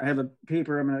have a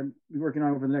paper I'm going to be working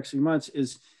on over the next few months,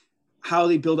 is how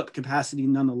they build up capacity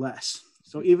nonetheless.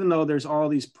 So even though there's all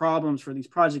these problems for these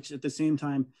projects, at the same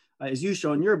time, as you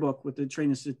show in your book with the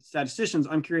training statisticians,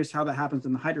 I'm curious how that happens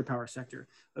in the hydropower sector.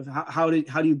 Of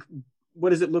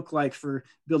what does it look like for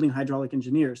building hydraulic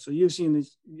engineers? So you've seen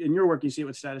this in your work, you see it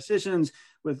with statisticians,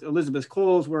 with Elizabeth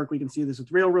Cole's work, we can see this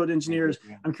with railroad engineers.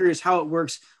 Yeah. I'm curious how it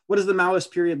works. What does the Maoist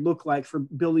period look like for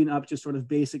building up just sort of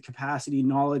basic capacity,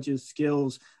 knowledges,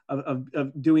 skills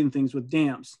of doing things with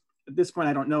dams? At this point,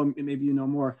 I don't know, maybe you know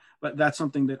more, but that's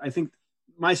something that I think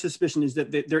my suspicion is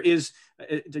that there is,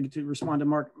 to respond to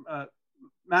Mark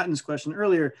Matten's question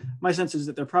earlier, my sense is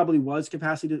that there probably was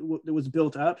capacity that was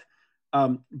built up,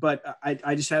 but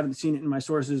I just haven't seen it in my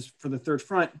sources for the Third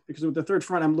Front, because with the Third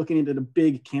Front, I'm looking at a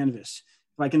big canvas.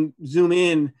 If I can zoom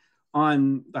in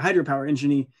on the hydropower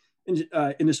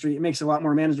industry, it makes it a lot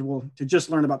more manageable to just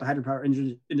learn about the hydropower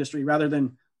industry rather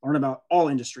than learn about all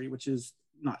industry, which is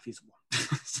not feasible.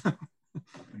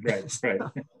 Right.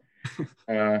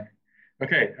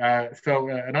 Okay, so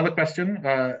another question.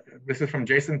 This is from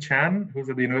Jason Chan, who's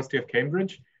at the University of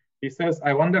Cambridge. He says,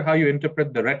 I wonder how you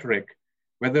interpret the rhetoric,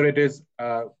 whether it is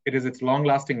its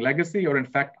long-lasting legacy or in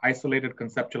fact isolated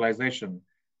conceptualization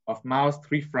of Mao's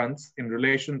three fronts in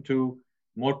relation to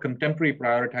more contemporary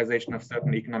prioritization of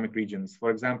certain economic regions. For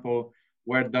example,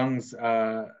 where Deng's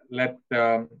let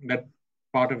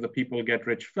part of the people get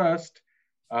rich first,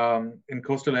 in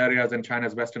coastal areas in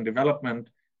China's Western development,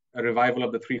 a revival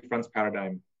of the three fronts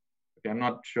paradigm. Okay, I'm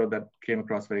not sure that came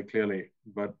across very clearly,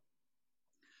 but.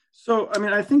 So, I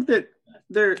mean, I think that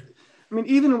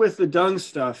even with the Deng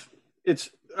stuff, it's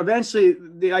eventually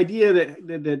the idea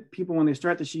that people, when they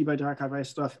start the Xibai Dakai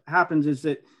stuff happens, is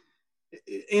that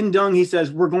in Deng, he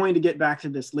says, we're going to get back to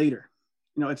this later.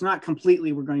 It's not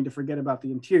completely, we're going to forget about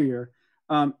the interior.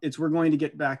 It's we're going to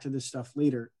get back to this stuff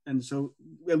later. And so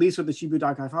at least with the Xibai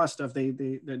Dakai stuff,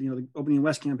 the Opening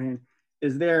West campaign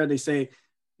is there. They say,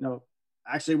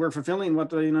 actually we're fulfilling what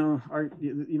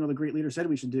the great leader said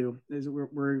we should do. Is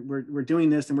we're doing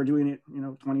this and we're doing it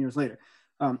 20 years later.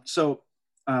 I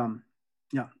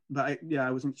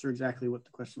wasn't sure exactly what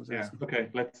the question was asking. Okay,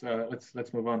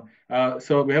 let's move on.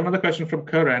 So we have another question from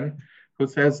Karen, who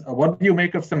says, what do you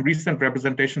make of some recent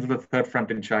representations of the Third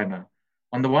Front in China?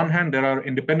 On the one hand, there are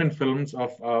independent films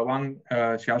of Wang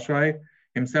Xiaoshui,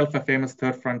 himself a famous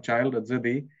Third Front child at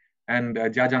Zidi, and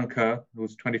Jia Zhangke,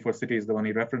 who's 24 Cities, the one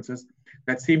he references,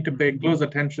 that seem to pay close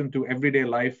attention to everyday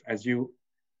life as you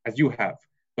have.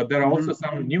 But there are also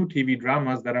some new TV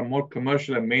dramas that are more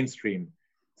commercial and mainstream.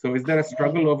 So is there a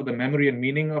struggle over the memory and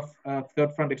meaning of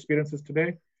Third Front experiences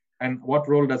today? And what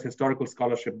role does historical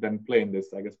scholarship then play in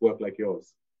this, work like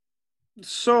yours?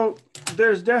 So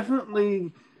there's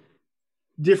definitely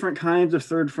different kinds of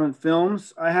Third Front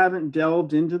films. I haven't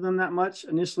delved into them that much.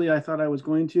 Initially, I thought I was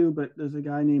going to, but there's a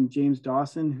guy named James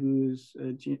Dawson, who's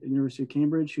at the University of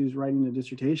Cambridge, who's writing a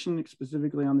dissertation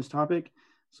specifically on this topic.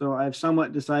 So I've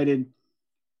somewhat decided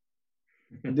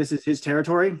this is his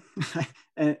territory.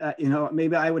 And,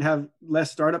 maybe I would have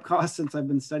less startup costs since I've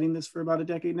been studying this for about a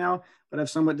decade now, but I've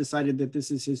somewhat decided that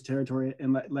this is his territory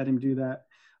and let him do that.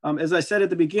 As I said at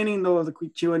the beginning, though, of the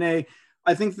Q&A,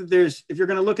 I think that if you're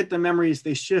going to look at the memories,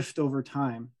 they shift over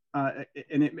time. And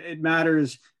it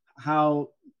matters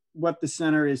what the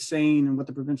center is saying and what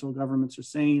the provincial governments are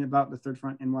saying about the Third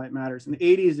Front and why it matters. In the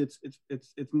 80s,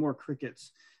 it's more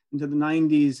crickets. Into the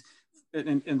 90s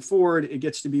and forward, it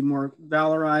gets to be more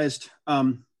valorized.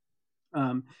 And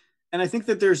I think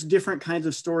that there's different kinds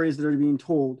of stories that are being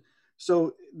told.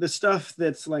 So the stuff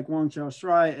that's like Wang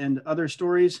Qiaoshuai and other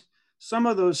stories, some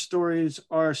of those stories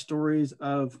are stories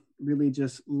of really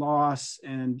just loss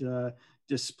and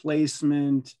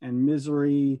displacement and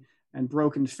misery and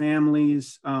broken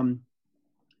families.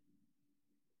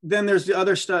 Then there's the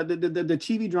other stuff, the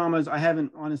TV dramas, I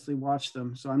haven't honestly watched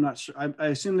them, so I'm not sure. I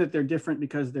assume that they're different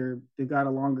because they've got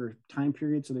a longer time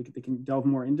period, so they can delve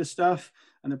more into stuff,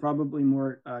 and they're probably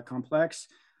more complex.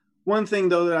 One thing,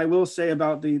 though, that I will say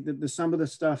about the some of the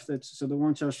stuff so the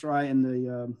Wang Qiaoshuai and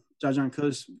the Jia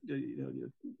Zhangke's,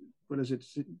 what is it,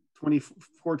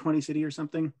 2420 City or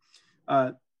something?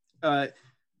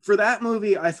 For that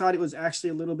movie, I thought it was actually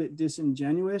a little bit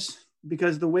disingenuous,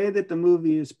 because the way that the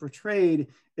movie is portrayed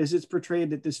is it's portrayed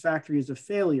that this factory is a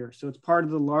failure. So it's part of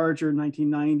the larger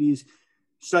 1990s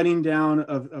shutting down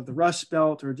of the Rust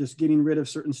Belt, or just getting rid of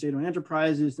certain state-owned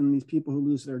enterprises. And these people who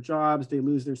lose their jobs, they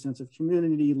lose their sense of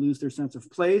community, lose their sense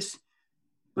of place.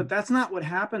 But that's not what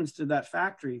happens to that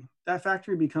factory. That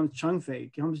factory becomes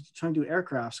Changfei, becomes Chengdu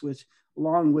Aircrafts, which,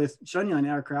 along with Shenyang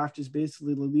Aircraft, is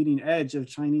basically the leading edge of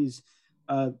Chinese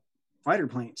fighter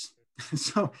planes.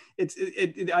 So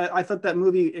I thought that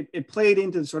movie, it played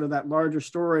into sort of that larger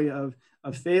story of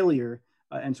failure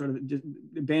and sort of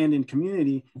abandoned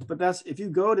community. But if you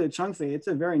go to Changfei, it's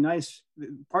a very nice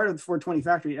part of the 420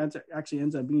 factory. Actually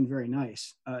ends up being very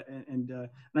nice, and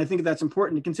I think that's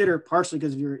important to consider, partially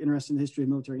because if you're interested in the history of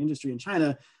military industry in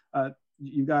China,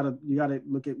 you gotta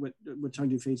look at what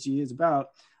Chengdu Feiqi is about.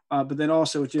 But then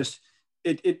also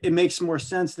it makes more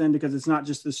sense then, because it's not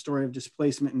just the story of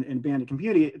displacement and abandoned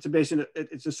community.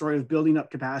 It's a story of building up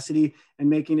capacity and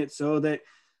making it so that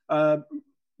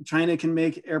China can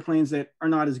make airplanes that are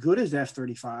not as good as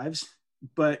F-35s,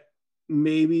 but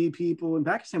maybe people in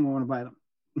Pakistan will want to buy them.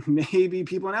 Maybe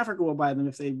people in Africa will buy them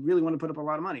if they really want to put up a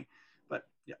lot of money. But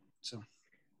yeah, so.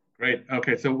 Great.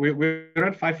 Okay, so we're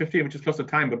at 5:15, which is close to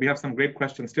time, but we have some great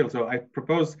questions still. So I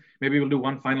propose maybe we'll do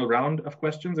one final round of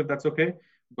questions, if that's okay.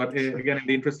 But again, in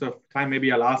the interest of time,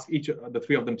 maybe I'll ask each of the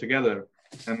three of them together,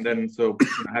 and then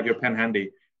have your pen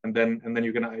handy, and then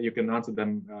you can answer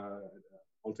them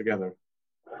all together.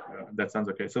 That sounds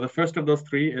okay. So the first of those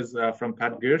three is from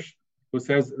Pat Gersh, who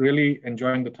says, really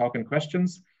enjoying the talk and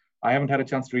questions. I haven't had a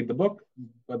chance to read the book,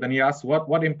 but then he asks,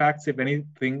 what impacts, if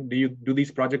anything, do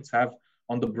these projects have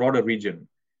on the broader region?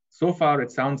 So far,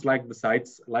 it sounds like the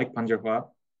sites, like Panjshua,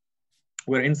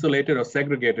 were insulated or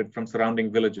segregated from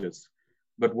surrounding villages.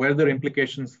 But were there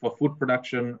implications for food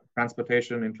production,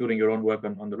 transportation, including your own work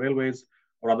on the railways,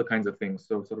 or other kinds of things?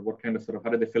 So how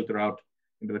did they filter out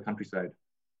into the countryside?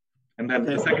 And then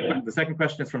the second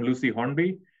question is from Lucy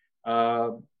Hornby,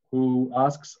 who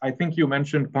asks, I think you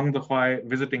mentioned Peng Dehuai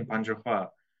visiting Panjshua.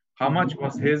 How much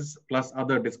was his plus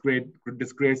other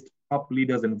disgraced top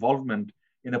leaders' involvement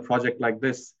in a project like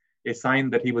this a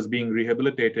sign that he was being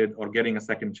rehabilitated or getting a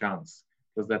second chance?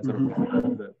 Was that sort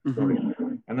of the story?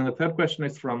 And then the third question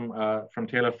is from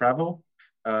Taylor Fravel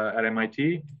at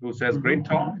MIT, who says, great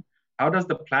talk. How does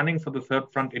the planning for the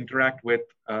Third Front interact with,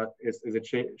 is it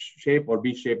shaped or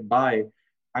be shaped by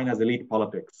China's elite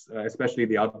politics, especially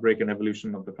the outbreak and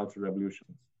evolution of the Cultural Revolution?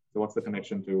 So what's the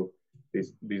connection to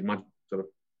these much sort of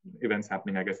events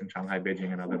happening, I guess, in Shanghai,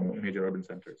 Beijing, and other major urban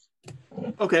centers?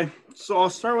 Okay, so I'll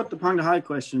start with the Peng Dehuai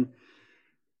question.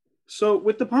 So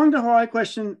with the Peng Dehuai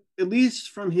question, at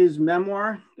least from his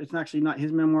memoir, it's actually not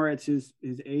his memoir, it's his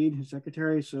aide, his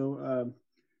secretary. So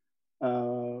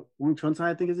Wang Chuncai,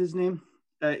 I think is his name.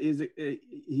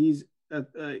 He's a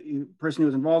person who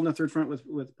was involved in the Third Front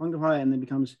with Peng Dehuai, and then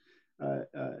becomes,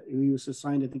 he was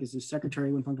assigned, I think, as his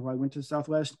secretary when Peng Dehuai went to the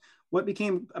Southwest. What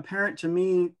became apparent to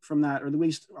me from that, or at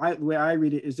least the way I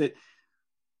read it, is that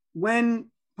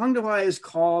when Peng Dehuai is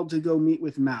called to go meet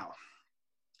with Mao,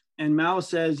 and Mao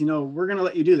says, we're going to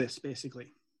let you do this,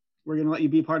 basically. We're going to let you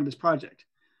be part of this project.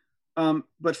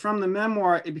 But from the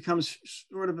memoir, it becomes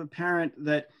sort of apparent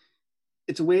that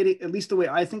it's a way to, at least the way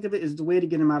I think of it, is the way to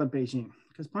get him out of Beijing.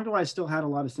 Because Peng Dehuai still had a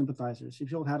lot of sympathizers. He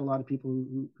still had a lot of people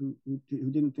who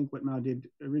didn't think what Mao did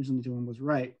originally to him was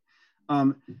right.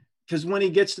 because when he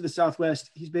gets to the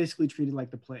Southwest, he's basically treated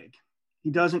like the plague. He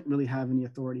doesn't really have any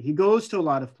authority. He goes to a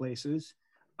lot of places,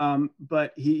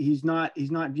 but he's not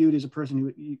viewed as a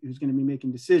person who's going to be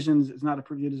making decisions. It's not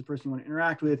viewed as a person you want to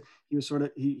interact with. He was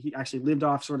he actually lived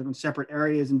off sort of in separate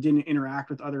areas and didn't interact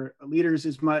with other leaders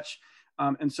as much.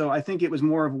 And so I think it was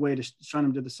more of a way to shun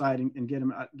him to the side and get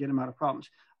him out of problems.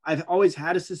 I've always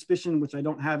had a suspicion, which I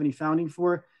don't have any founding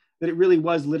for, that it really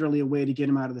was literally a way to get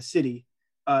him out of the city,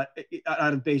 out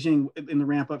of Beijing in the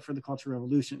ramp up for the Cultural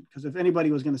Revolution. Because if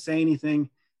anybody was going to say anything,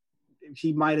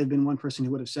 he might have been one person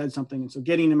who would have said something. And so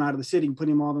getting him out of the city and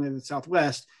putting him all the way to the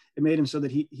Southwest, it made him so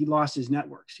that he lost his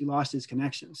networks, he lost his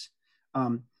connections.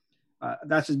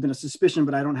 That's been a suspicion,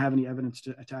 but I don't have any evidence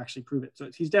to actually prove it. So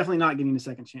he's definitely not getting a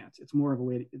second chance. It's more of a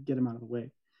way to get him out of the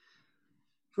way.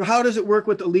 So how does it work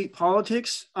with elite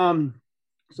politics?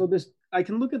 I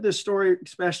can look at this story,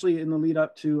 especially in the lead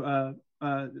up to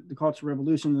the Cultural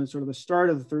Revolution and sort of the start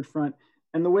of the Third Front.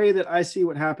 And the way that I see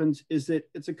what happens is that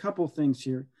it's a couple things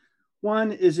here.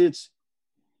 One is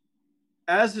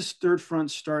as this Third Front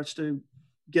starts to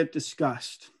get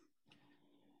discussed,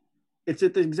 it's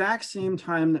at the exact same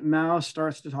time that Mao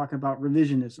starts to talk about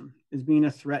revisionism as being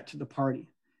a threat to the party.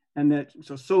 And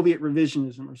so Soviet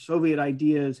revisionism or Soviet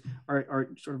ideas are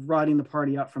sort of rotting the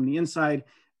party out from the inside.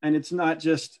 And it's not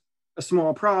just a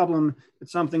small problem,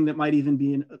 it's something that might even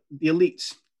be in the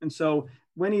elites. And so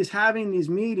when he's having these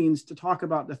meetings to talk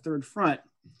about the Third Front,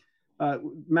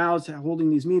 Mao's holding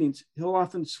these meetings, he'll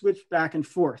often switch back and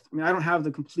forth. I mean, I don't have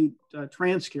the complete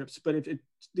transcripts, but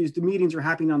if the meetings are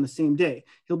happening on the same day,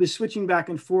 he'll be switching back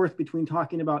and forth between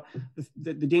talking about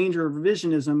the danger of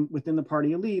revisionism within the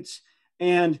party elites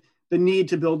and the need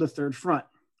to build a Third Front.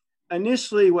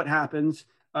 Initially, what happens,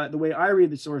 the way I read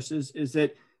the sources, is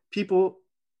that people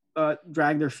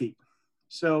drag their feet.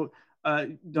 So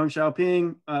Deng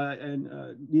Xiaoping and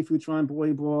Li Fuchuan, Bo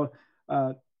Yibo,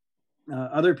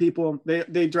 other people,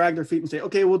 they drag their feet and say,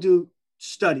 okay, we'll do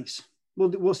studies.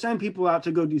 We'll send people out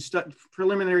to go do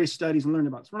preliminary studies and learn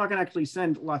about this. We're not going to actually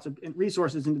send lots of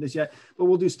resources into this yet, but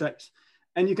we'll do studies.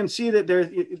 And you can see that they're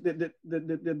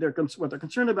what they're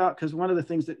concerned about, because one of the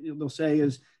things that they'll say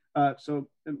is, so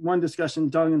in one discussion,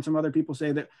 Deng and some other people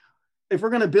say that if we're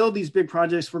going to build these big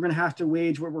projects, we're going to have to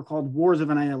wage what were called wars of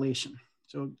annihilation.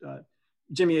 So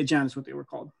Jimmy Jian is what they were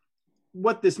called.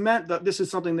 What this meant, this is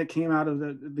something that came out of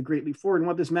the Great Leap Forward. And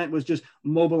what this meant was just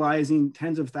mobilizing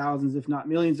tens of thousands, if not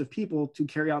millions of people to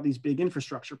carry out these big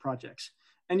infrastructure projects.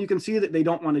 And you can see that they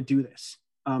don't want to do this.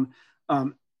 And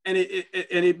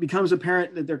it becomes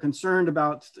apparent that they're concerned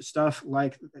about stuff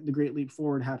like the Great Leap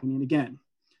Forward happening again,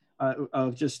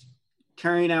 of just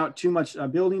carrying out too much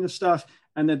building of stuff,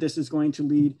 and that this is going to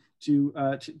lead to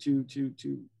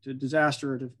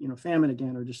disaster, or to famine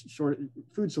again, or just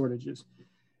food shortages.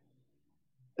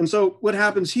 And so what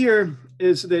happens here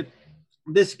is that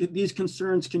these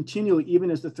concerns continue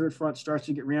even as the Third Front starts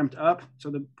to get ramped up.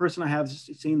 So the person I have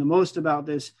seen the most about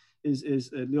this is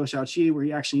Liu Shaoqi, where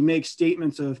he actually makes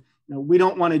statements of, we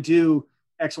don't want to do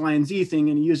X, Y, and Z thing,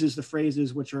 and he uses the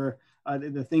phrases which are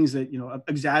the things that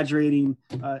exaggerating,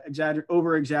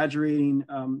 over exaggerating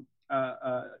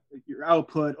your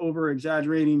output, over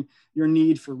exaggerating your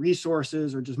need for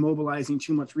resources, or just mobilizing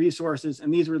too much resources.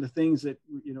 And these were the things that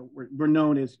were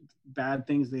known as bad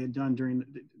things they had done during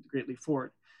the Great Leap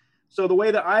Forward. So the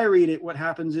way that I read it, what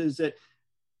happens is that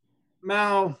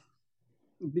Mao,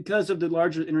 because of the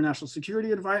larger international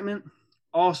security environment,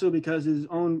 also because of his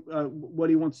own what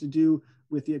he wants to do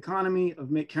with the economy of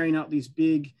carrying out these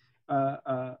big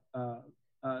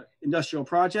industrial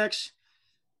projects,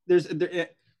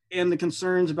 and the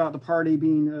concerns about the party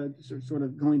being sort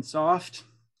of going soft,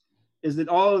 is that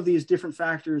all of these different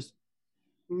factors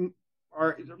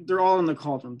they're all in the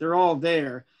cauldron. They're all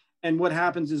there. And what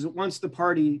happens is that once the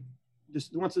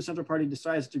Central Party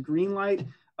decides to greenlight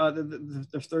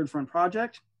the Third Front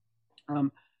project,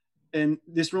 and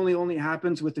this really only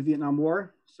happens with the Vietnam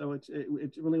War. So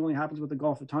it really only happens with the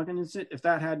Gulf of Tonkin incident. If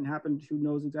that hadn't happened, who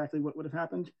knows exactly what would have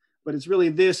happened. But it's really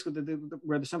this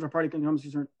where the Central Party becomes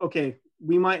concerned, okay,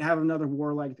 we might have another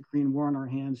war like the Korean War on our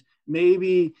hands.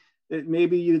 Maybe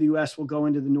the US will go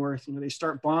into the North. They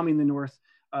start bombing the North.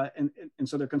 And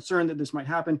so they're concerned that this might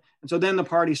happen. And so then the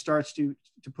party starts to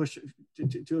push,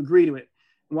 to agree to it.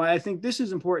 And why I think this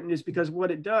is important is because what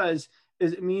it does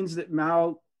is it means that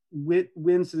Mao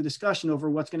wins the discussion over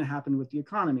what's going to happen with the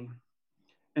economy.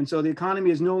 And so the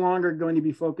economy is no longer going to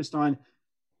be focused on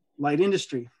light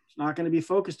industry. It's not going to be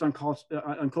focused on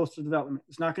coastal development.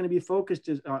 It's not going to be focused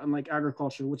on like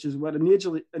agriculture, which is what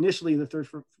initially the Third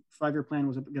Five-Year Plan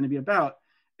was going to be about.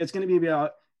 It's going to be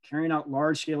about carrying out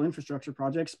large-scale infrastructure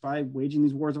projects by waging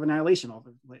these wars of annihilation all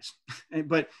over the place.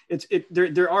 But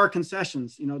there are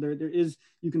concessions. You know, there is,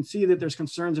 you can see that there's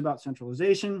concerns about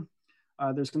centralization.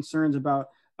 There's concerns about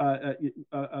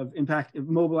of impact of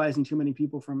mobilizing too many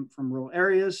people from rural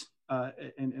areas,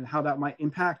 and how that might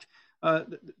impact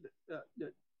the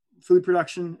food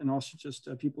production and also just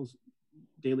people's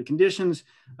daily conditions.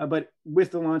 But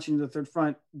with the launching of the Third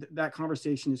Front, that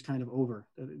conversation is kind of over.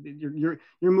 You're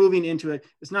moving into it.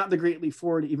 It's not the Great Leap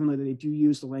Forward, even though they do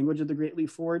use the language of the Great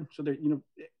Leap Forward. So you know,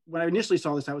 when I initially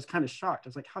saw this, I was kind of shocked. I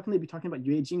was like, how can they be talking about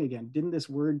Beijing again? Didn't this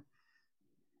word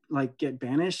like get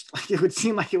banished? Like, it would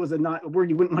seem like it was not a word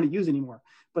you wouldn't want to use anymore.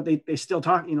 But they still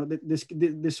talk. You know, this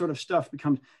sort of stuff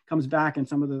comes back, and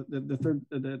some of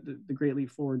the Great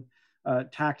Leap Forward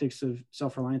tactics of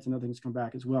self-reliance and other things come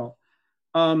back as well.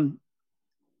 I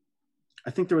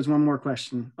think there was one more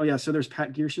question. Oh yeah, so there's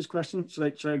Pat Giersch's question.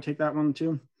 Should I take that one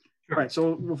too? Sure. All right,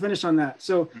 so we'll finish on that.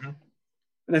 So,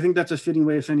 and I think that's a fitting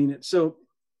way of ending it. So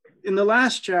in the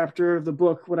last chapter of the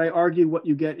book, what I argue what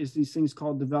you get is these things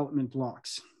called development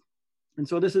blocks. And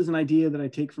so this is an idea that I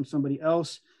take from somebody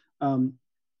else. Ercid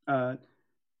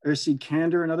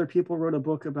Kander and other people wrote a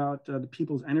book about the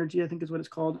people's energy, I think is what it's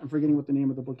called. I'm forgetting what the name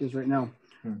of the book is right now.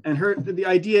 And the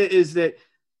idea is that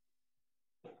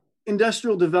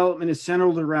industrial development is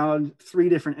centered around three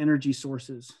different energy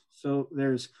sources. So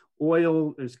there's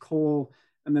oil, there's coal,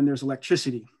 and then there's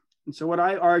electricity. And so what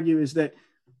I argue is that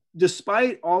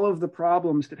despite all of the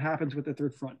problems that happens with the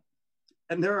Third Front,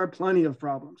 and there are plenty of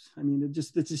problems. I mean,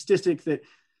 it's a statistic that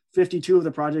 52 of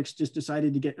the projects just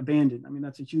decided to get abandoned. I mean,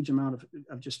 that's a huge amount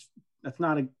of just, that's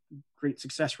not a great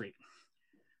success rate.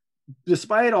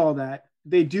 Despite all that,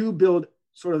 they do build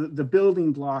sort of the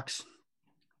building blocks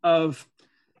of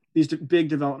these big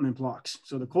development blocks.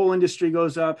 So the coal industry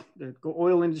goes up, the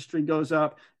oil industry goes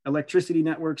up, electricity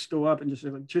networks go up, and just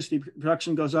electricity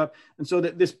production goes up. And so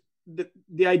that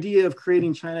the idea of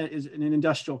creating China is an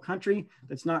industrial country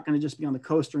that's not going to just be on the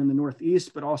coast or in the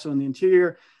Northeast, but also in the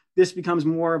interior. This becomes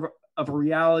more of a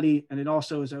reality. And it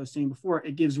also, as I was saying before,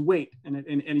 it gives weight. And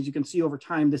as you can see over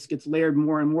time, this gets layered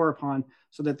more and more upon,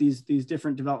 so that these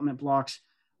different development blocks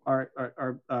are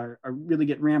really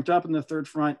get ramped up in the Third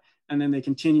Front. And then they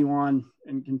continue on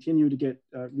and continue to get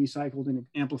recycled and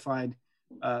amplified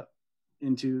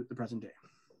into the present day.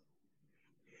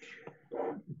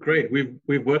 Great,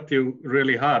 we've worked you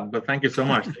really hard, but thank you so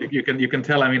much. You can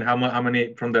tell, I mean, how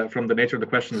many from the nature of the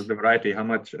questions, the variety, how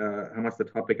much the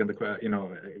topic and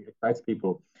the excites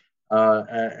people.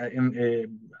 I'm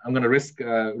going to risk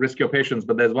your patience,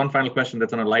 but there's one final question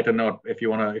that's on a lighter note. If you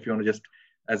want to just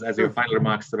as your final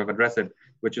remarks sort of address it,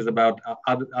 which is about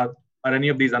are any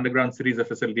of these underground cities or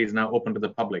facilities now open to the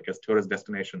public as tourist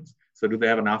destinations? So do they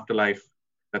have an afterlife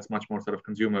that's much more sort of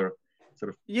consumer sort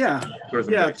of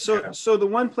tourism? Yeah. So the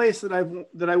one place that I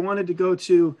wanted to go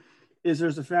to is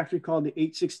there's a factory called the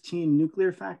 816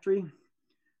 Nuclear Factory,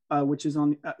 which is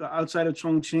on outside of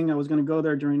Chongqing. I was going to go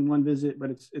there during one visit, but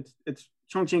it's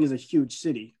Chongqing is a huge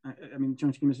city. I mean,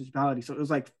 Chongqing municipality. So it was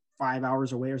like 5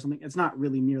 hours away or something. It's not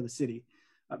really near the city,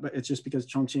 but it's just because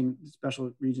Chongqing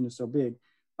special region is so big.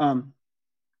 Or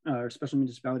special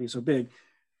municipality is so big.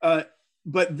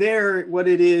 But there, what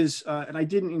it is, and I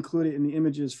didn't include it in the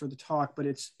images for the talk, but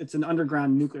it's an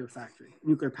underground nuclear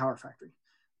power factory.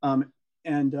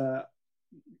 And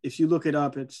if you look it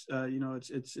up, it's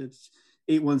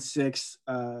 816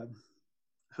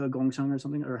 Hegongcheng or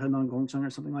something, or Henan Gongcheng or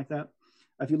something like that.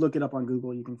 If you look it up on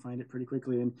Google, you can find it pretty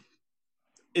quickly. And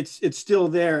it's still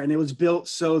there, and it was built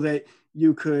so that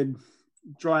you could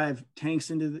drive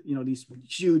tanks into these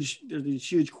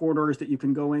huge corridors that you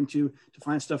can go into to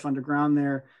find stuff underground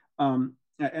there. And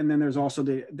then there's also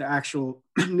the actual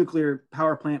nuclear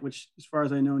power plant, which, as far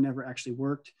as I know, never actually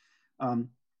worked.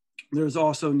 There's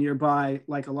also nearby,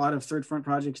 like a lot of Third Front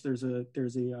projects, there's a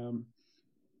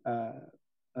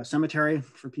cemetery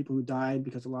for people who died,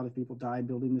 because a lot of people died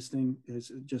building this thing.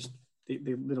 Is just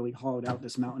they literally hollowed out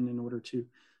this mountain in order to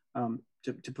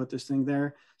put this thing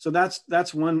there. So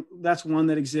that's one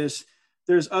that exists.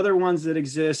 There's other ones that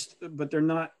exist, but they're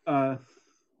not, I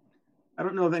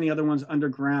don't know of any other ones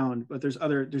underground, but there's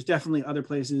definitely other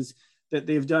places that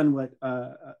they've done what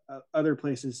other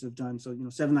places have done. So,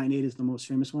 798 is the most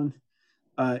famous one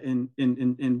in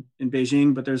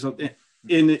Beijing, but there's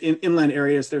in inland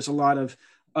areas, there's a lot of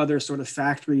other sort of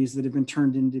factories that have been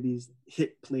turned into these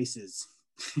hit places,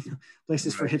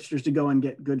 places for hipsters to go and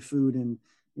get good food and,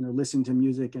 listen to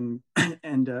music and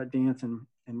dance and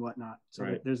whatnot.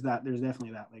 So there's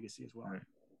definitely that legacy as well. Right.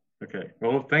 Okay,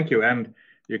 well, thank you. And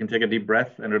you can take a deep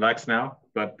breath and relax now.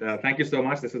 But thank you so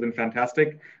much. This has been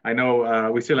fantastic. I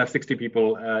know we still have 60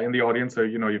 people in the audience, so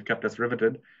you've kept us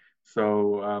riveted.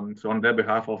 So on their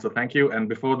behalf, also thank you. And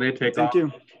before they take off,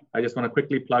 I just want to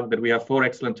quickly plug that we have 4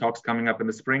 excellent talks coming up in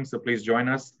the spring. So please join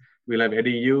us. We'll have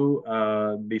Eddie Yu,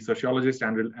 the sociologist,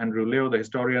 Andrew Liu, the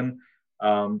historian,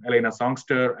 Elena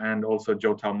Songster, and also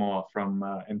Joe Talmoa from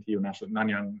NTU,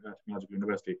 Nanyang Technological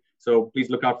University. So please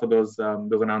look out for those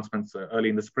announcements early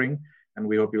in the spring, and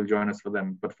we hope you'll join us for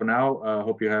them. But for now,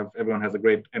 hope everyone has a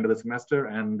great end of the semester,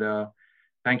 and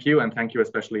thank you, and thank you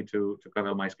especially to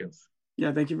Pavel Maiskins.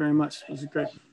 Yeah, thank you very much. This is great.